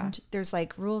there. Yeah. And there's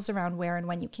like rules around where and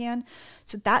when you can.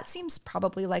 So that seems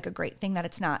probably like a great thing, that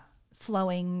it's not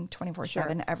flowing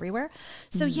 24/7 everywhere.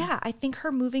 So yeah, I think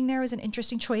her moving there was an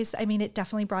interesting choice. I mean, it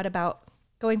definitely brought about,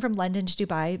 going from London to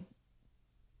Dubai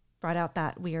brought out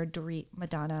that weird Dorit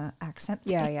Madonna accent.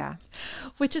 Yeah, thing, yeah.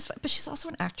 Which is, but she's also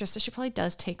an actress, so she probably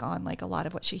does take on like a lot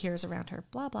of what she hears around her.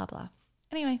 Blah blah blah.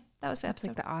 Anyway, that was the It's episode.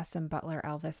 like the Austin Butler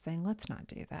Elvis thing. Let's not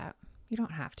do that. You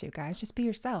don't have to, guys. Just be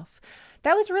yourself.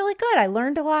 That was really good. I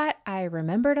learned a lot. I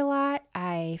remembered a lot.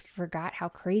 I forgot how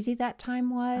crazy that time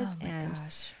was. Oh my and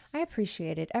gosh. I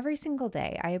appreciate it every single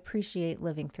day. I appreciate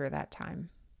living through that time.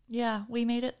 Yeah, we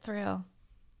made it through.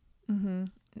 Mm-hmm.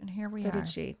 And here we So are. did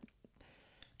she.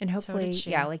 And hopefully,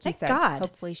 she. yeah, like you Thank said, God.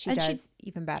 hopefully she And does she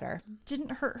even better.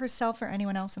 Didn't hurt herself or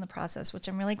anyone else in the process, which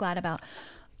I'm really glad about.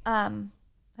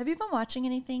 Have you been watching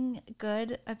anything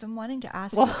good? I've been wanting to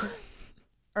ask you.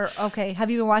 Okay,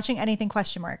 have you been watching anything ?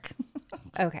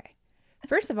 Okay.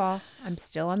 First of all, I'm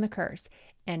still on the curse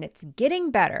and it's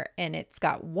getting better and it's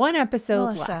got one episode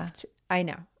Melissa. left. I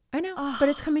know, but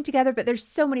it's coming together, but there's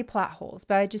so many plot holes,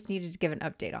 but I just needed to give an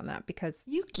update on that because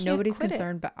nobody's quit it.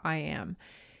 concerned, but I am.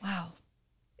 Wow.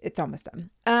 It's almost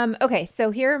done. Okay.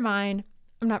 So here are mine.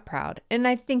 I'm not proud. And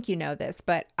I think you know this,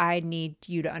 but I need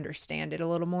you to understand it a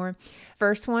little more.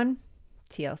 First one,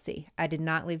 TLC. I did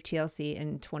not leave TLC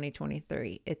in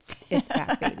 2023. It's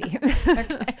back, baby.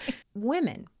 Okay.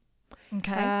 Women.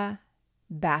 Okay.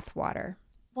 Bathwater.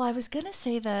 Well, I was going to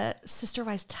say the Sister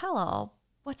Wives Tell-All.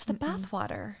 What's the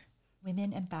bathwater?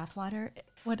 Women and bathwater?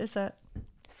 What is it?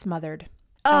 Smothered.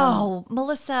 Oh,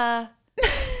 Melissa.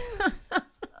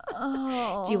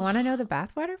 Oh. Do you want to know the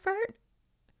bathwater part?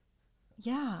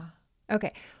 Yeah.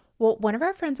 Okay. Well, one of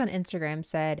our friends on Instagram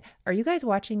said, "Are you guys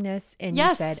watching this?" And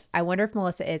Yes. you said, "I wonder if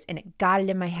Melissa is." And it got it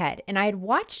in my head. And I had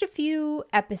watched a few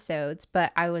episodes,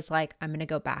 but I was like, I'm going to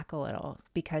go back a little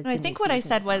because I think what I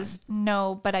said was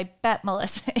no, but I bet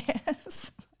Melissa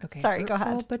is. Okay. Sorry, go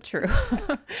hurtful, ahead. But true.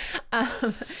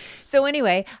 So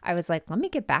anyway, I was like, let me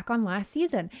get back on last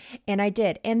season. And I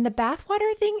did. And the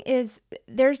bathwater thing is,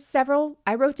 there's several,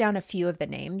 I wrote down a few of the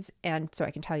names and so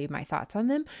I can tell you my thoughts on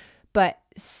them. But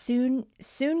Soon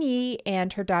Yi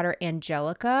and her daughter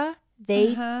Angelica,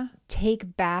 they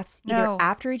take baths either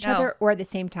after each other or at the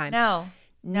same time. No.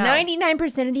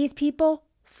 99% of these people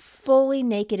fully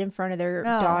naked in front of their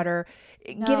daughter,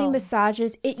 giving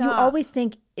massages. You always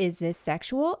think, is this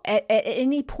sexual? At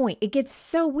any point, it gets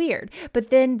so weird. But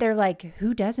then they're like,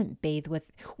 who doesn't bathe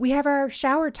with? We have our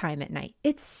shower time at night.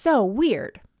 It's so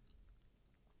weird.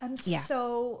 I'm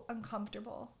so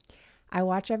uncomfortable. I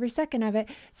watch every second of it.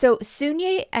 So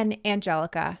Soon-Yi and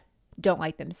Angelica don't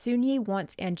like them. Soon-Yi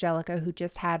wants Angelica, who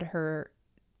just had her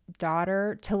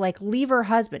daughter, to like leave her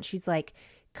husband. She's like,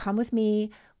 come with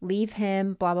me, leave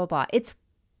him, blah, blah, blah. It's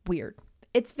weird.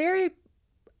 It's very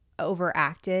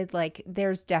overacted. Like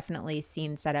there's definitely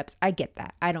scene setups. I get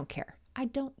that. I don't care. I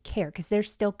don't care because they're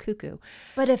still cuckoo.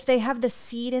 But if they have the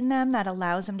seed in them that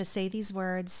allows them to say these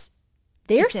words,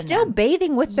 they're still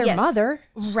bathing with their mother.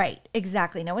 Right.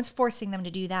 Exactly. No one's forcing them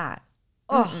to do that.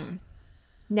 Oh.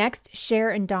 Next,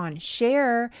 Cher and Dawn.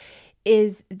 Cher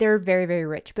they're very, very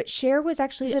rich, but Cher was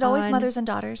actually Is it always mothers and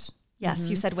daughters? Yes,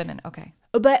 you said women. Okay.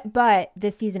 But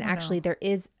this season, actually, there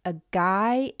is a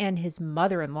guy and his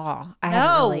mother-in-law.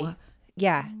 No.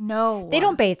 They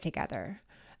don't bathe together.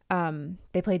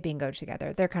 They play bingo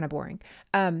together. They're kind of boring.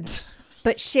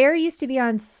 But Cher used to be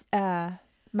on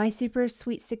My Super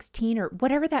Sweet 16 or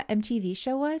whatever that MTV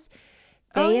show was.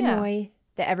 They annoy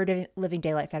the ever-living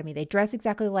daylights out of me. They dress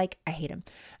exactly like, I hate them.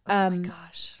 Oh my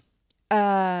gosh.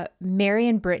 Mary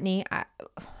and Brittany,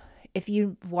 if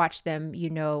you watch them, you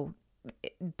know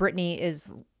Brittany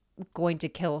is going to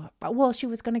kill, well, she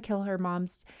was going to kill her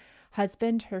mom's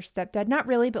husband, her stepdad. Not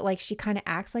really, but like she kind of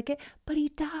acts like it, but he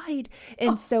died.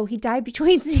 And so he died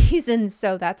between seasons,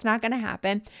 so that's not going to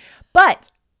happen.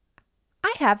 But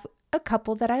I have a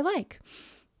couple that I like.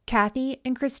 Kathy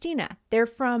and Christina. They're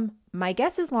from, my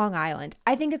guess is Long Island.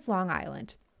 I think it's Long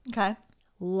Island. Okay.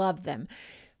 Love them.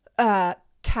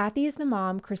 Kathy is the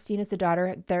mom. Christina's the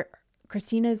daughter.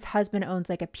 Christina's husband owns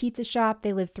like a pizza shop.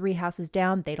 They live 3 houses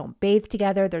down. They don't bathe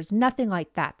together. There's nothing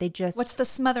like that. They just... What's the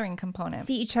smothering component?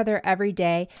 See each other every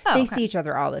day. They see each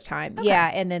other all the time. Okay. Yeah.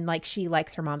 And then like she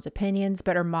likes her mom's opinions,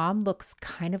 but her mom looks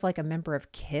kind of like a member of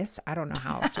KISS. I don't know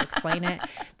how else to explain it.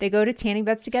 They go to tanning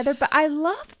beds together, but I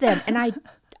love them. And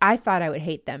I thought I would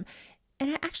hate them.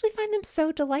 And I actually find them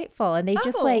so delightful. And they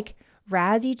just like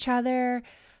razz each other.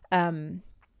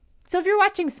 So if you're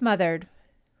watching Smothered,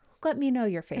 let me know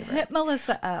your favorite. Hit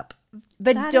Melissa up.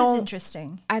 But that don't. Is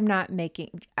interesting. I'm not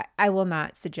making. I will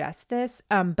not suggest this.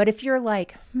 But if you're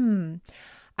like,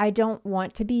 I don't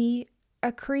want to be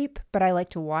a creep, but I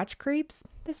like to watch creeps.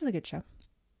 This is a good show.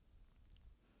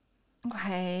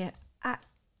 Okay.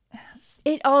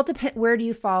 It all depends. Where do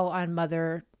you fall on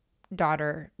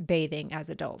mother-daughter bathing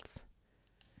as adults?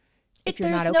 if you're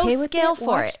there's not no okay with scale it, for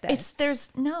watch it. this. There's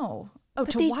no. Oh,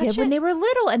 But to they watch did it when they were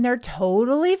little, and they're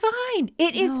totally fine.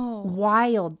 It is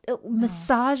wild.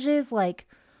 Massages, like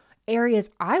areas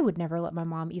I would never let my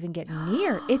mom even get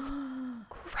near. It's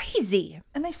crazy.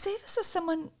 And I say this as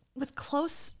someone with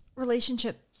close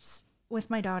relationships with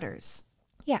my daughters.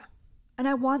 Yeah. And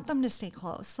I want them to stay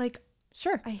close. Like,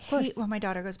 sure. I hate when my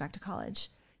daughter goes back to college.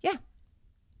 Yeah.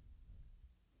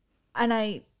 And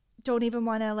I don't even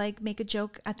want to like make a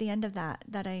joke at the end of that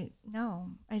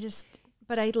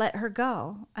but I let her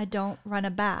go. I don't run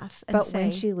a bath and But say,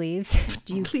 when she leaves,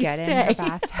 do you "Please get in stay." her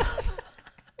bathtub?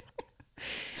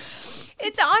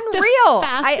 It's unreal. The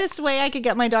fastest way I could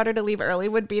get my daughter to leave early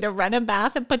would be to run a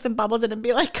bath and put some bubbles in and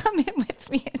be like, come in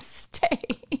with me and stay.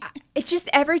 It's just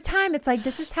every time. It's like,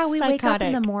 this is how we wake up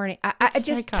in the morning. I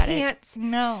just can't.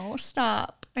 No,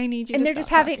 stop. I need you And to they're just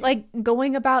stop having, like,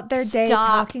 going about their day,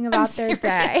 talking about their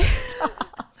day.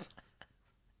 Stop.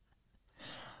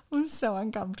 I'm so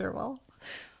uncomfortable.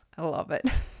 I love it.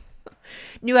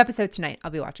 New episode tonight.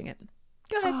 I'll be watching it.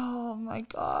 Go ahead. Oh, my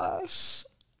gosh.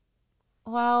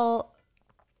 Well,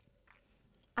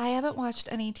 I haven't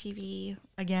watched any TV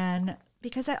again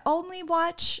because I only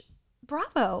watch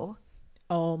Bravo.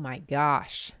 Oh my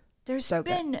gosh. There's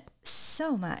been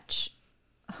so much.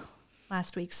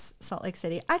 Last week's Salt Lake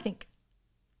City. I think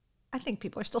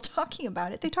people are still talking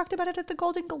about it. They talked about it at the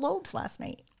Golden Globes last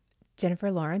night.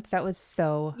 Jennifer Lawrence, that was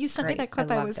so You sent great. me that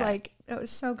clip. I was loved it. like, that was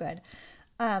so good.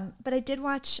 But I did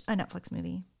watch a Netflix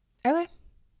movie. Okay.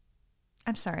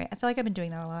 I'm sorry. I feel like I've been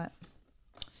doing that a lot.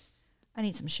 I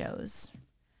need some shows.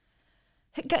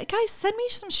 Hey, guys, send me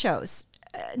some shows.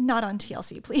 Not on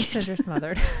TLC, please. Send her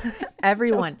smothered.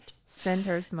 Everyone, send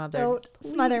her smothered. Don't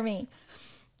smother Please. me.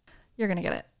 You're going to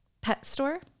get it. Pet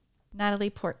Store, Natalie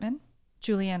Portman,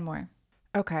 Julianne Moore.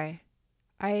 Okay.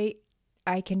 I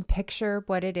can picture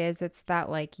what it is. It's that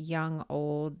like young,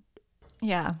 old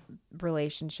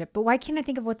relationship. But why can't I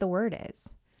think of what the word is?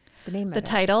 The name of it. The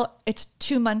title, it's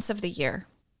 2 months of the year.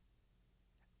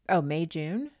 Oh, May,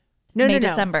 June? May,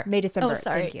 December. May, December. Oh,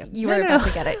 sorry. Thank you. You were about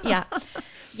to get it. Yeah.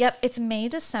 Yep. It's May,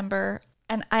 December.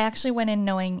 And I actually went in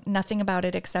knowing nothing about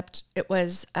it except it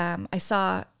was, I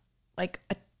saw like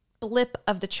a blip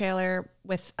of the trailer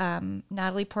with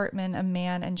Natalie Portman, a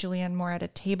man, and Julianne Moore at a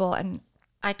table. And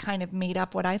I kind of made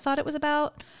up what I thought it was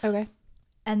about. Okay.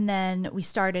 And then we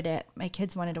started it. My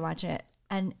kids wanted to watch it.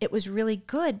 And it was really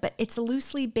good, but it's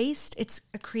loosely based. It's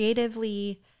a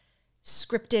creatively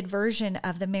scripted version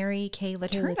of the Mary Kay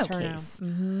Letourneau case,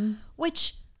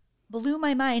 which blew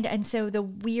my mind. And so the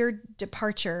weird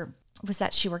departure was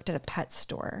that she worked at a pet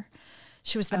store.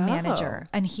 She was the manager,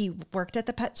 and he worked at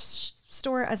the pet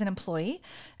store as an employee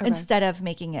instead of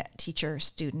making it teacher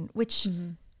student, which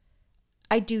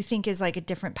I do think is like a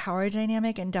different power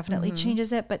dynamic and definitely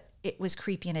changes it. But it was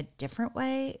creepy in a different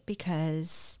way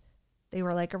because they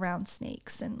were like around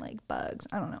snakes and like bugs.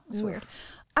 I don't know. It was weird.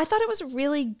 I thought it was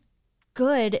really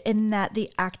good in that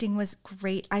the acting was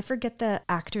great. I forget the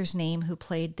actor's name who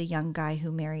played the young guy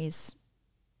who marries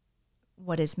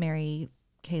what is Mary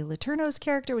Kay Letourneau's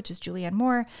character, which is Julianne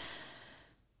Moore.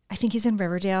 I think he's in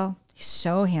Riverdale. He's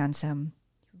so handsome.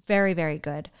 Very, very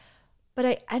good. But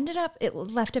it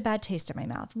left a bad taste in my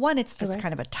mouth. One, it's just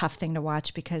kind of a tough thing to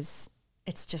watch because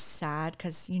it's just sad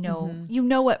because you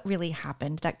know what really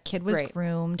happened. That kid was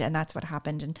groomed and that's what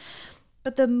happened.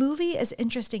 But the movie is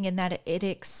interesting in that it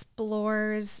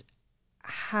explores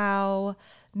how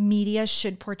media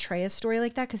should portray a story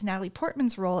like that, because Natalie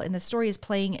Portman's role in the story is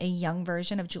playing a young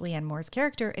version of Julianne Moore's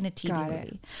character in a TV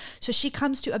movie. So she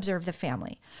comes to observe the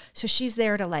family. So she's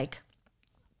there to like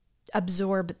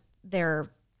absorb their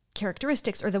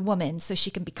characteristics or the woman so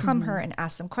she can become her and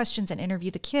ask them questions and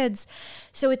interview the kids.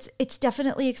 So it's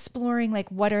definitely exploring like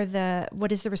what is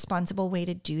the responsible way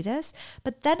to do this.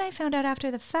 But then I found out after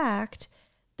the fact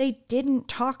they didn't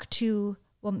talk to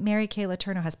Mary Kay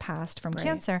Letourneau has passed from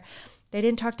cancer. They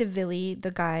didn't talk to Billy,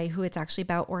 the guy who it's actually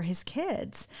about, or his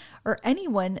kids, or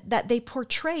anyone that they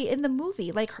portray in the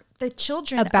movie, like the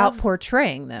children.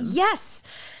 Portraying them. Yes.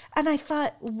 And I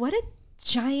thought, what a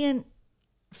giant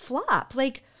flop.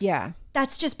 Like,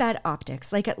 that's just bad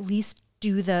optics. Like, at least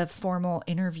do the formal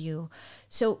interview.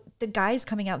 So the guy's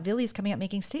coming out, Billy's coming out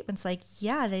making statements like,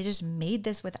 yeah, they just made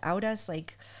this without us.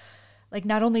 Like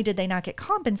not only did they not get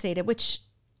compensated, which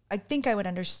I think I would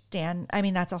understand. I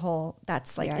mean, that's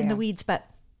in the weeds, but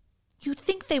you'd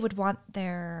think they would want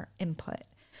their input,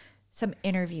 some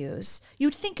interviews.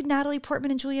 You'd think Natalie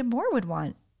Portman and Julianne Moore would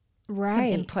want some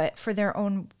input for their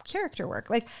own character work.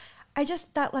 Like,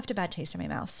 that left a bad taste in my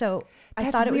mouth. So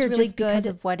I thought it was really just good because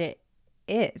of what it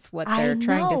is what they're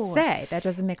trying to say. That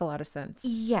doesn't make a lot of sense.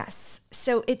 Yes.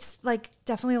 So it's like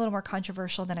definitely a little more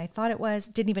controversial than I thought it was.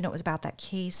 Didn't even know it was about that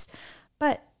case,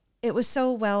 but it was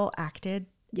so well acted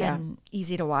and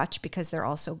easy to watch because they're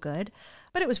all so good.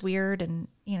 But it was weird and,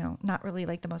 you know, not really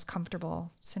like the most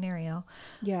comfortable scenario.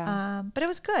 Yeah. But it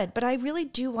was good. But I really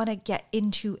do want to get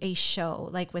into a show,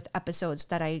 like with episodes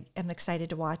that I am excited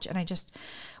to watch. And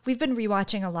we've been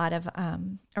rewatching a lot of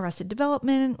Arrested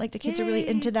Development. Like the kids are really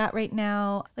into that right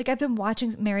now. Like I've been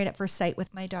watching Married at First Sight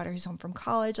with my daughter who's home from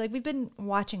college. Like we've been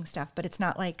watching stuff, but it's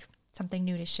not like something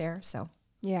new to share. So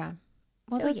yeah.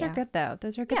 Well, those are good though.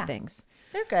 Those are good things.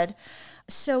 They're good.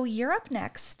 So you're up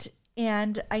next.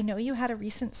 And I know you had a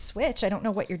recent switch. I don't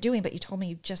know what you're doing, but you told me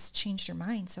you just changed your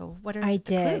mind. So what are the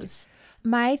clues?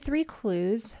 My 3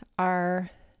 clues are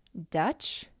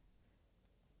Dutch,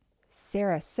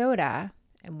 Sarasota,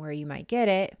 and where you might get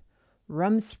it,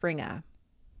 Rumspringa.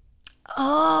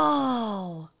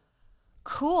 Oh,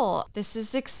 cool. This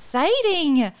is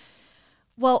exciting.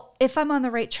 Well, if I'm on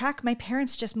the right track, my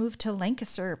parents just moved to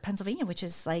Lancaster, Pennsylvania, which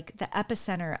is like the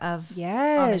epicenter of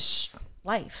Amish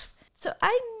life. So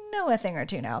I know a thing or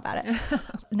two now about it.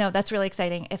 No, that's really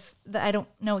exciting. I don't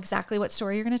know exactly what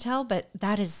story you're going to tell, but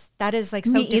that is like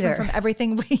so different from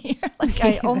everything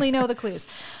I only know the clues,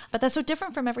 but that's so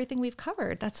different from everything we've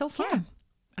covered. That's so fun.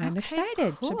 Yeah, I'm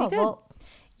excited. Cool. Should be good. Well,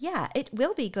 yeah, it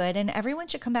will be good. And everyone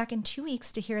should come back in 2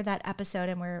 weeks to hear that episode.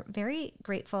 And we're very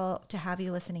grateful to have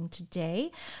you listening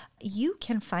today. You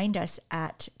can find us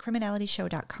at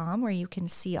criminalityshow.com where you can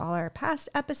see all our past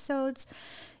episodes.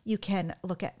 You can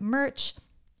look at merch.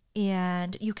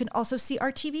 And you can also see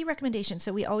our TV recommendations.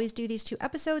 So we always do these 2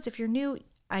 episodes. If you're new,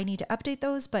 I need to update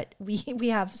those, but we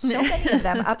have so many of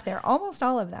them up there, almost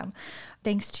all of them,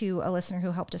 thanks to a listener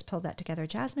who helped us pull that together,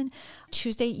 Jasmine.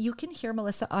 Tuesday, you can hear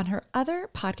Melissa on her other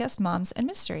podcast, Moms and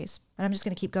Mysteries. And I'm just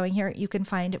going to keep going here. You can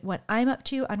find what I'm up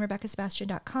to on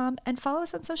RebeccaSebastian.com and follow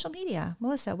us on social media.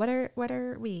 Melissa, what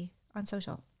are we on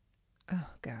social? Oh,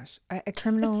 gosh. A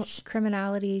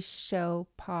criminality show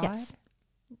pod? Yes.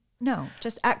 No,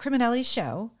 just at Criminality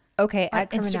Show. Okay, on at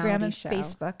Criminality Instagram and Show.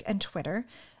 Facebook and Twitter.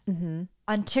 Mm-hmm.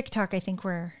 On TikTok, I think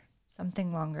we're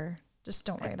something longer. Just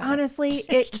don't worry about it. Honestly,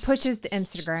 it pushes to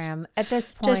Instagram. At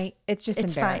this point, it's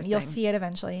embarrassing. fine. You'll see it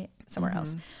eventually somewhere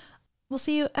else. We'll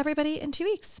see you, everybody, in 2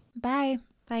 weeks. Bye.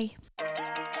 Bye.